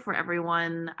reminder for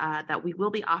everyone that we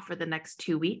will be off for the next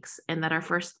 2 weeks, and that our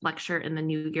first lecture in the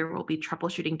new year will be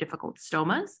Troubleshooting Difficult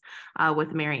Stomas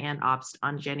with Mary Ann Obst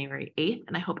on January 8th.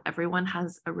 And I hope everyone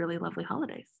has a really lovely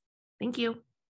holidays. Thank you.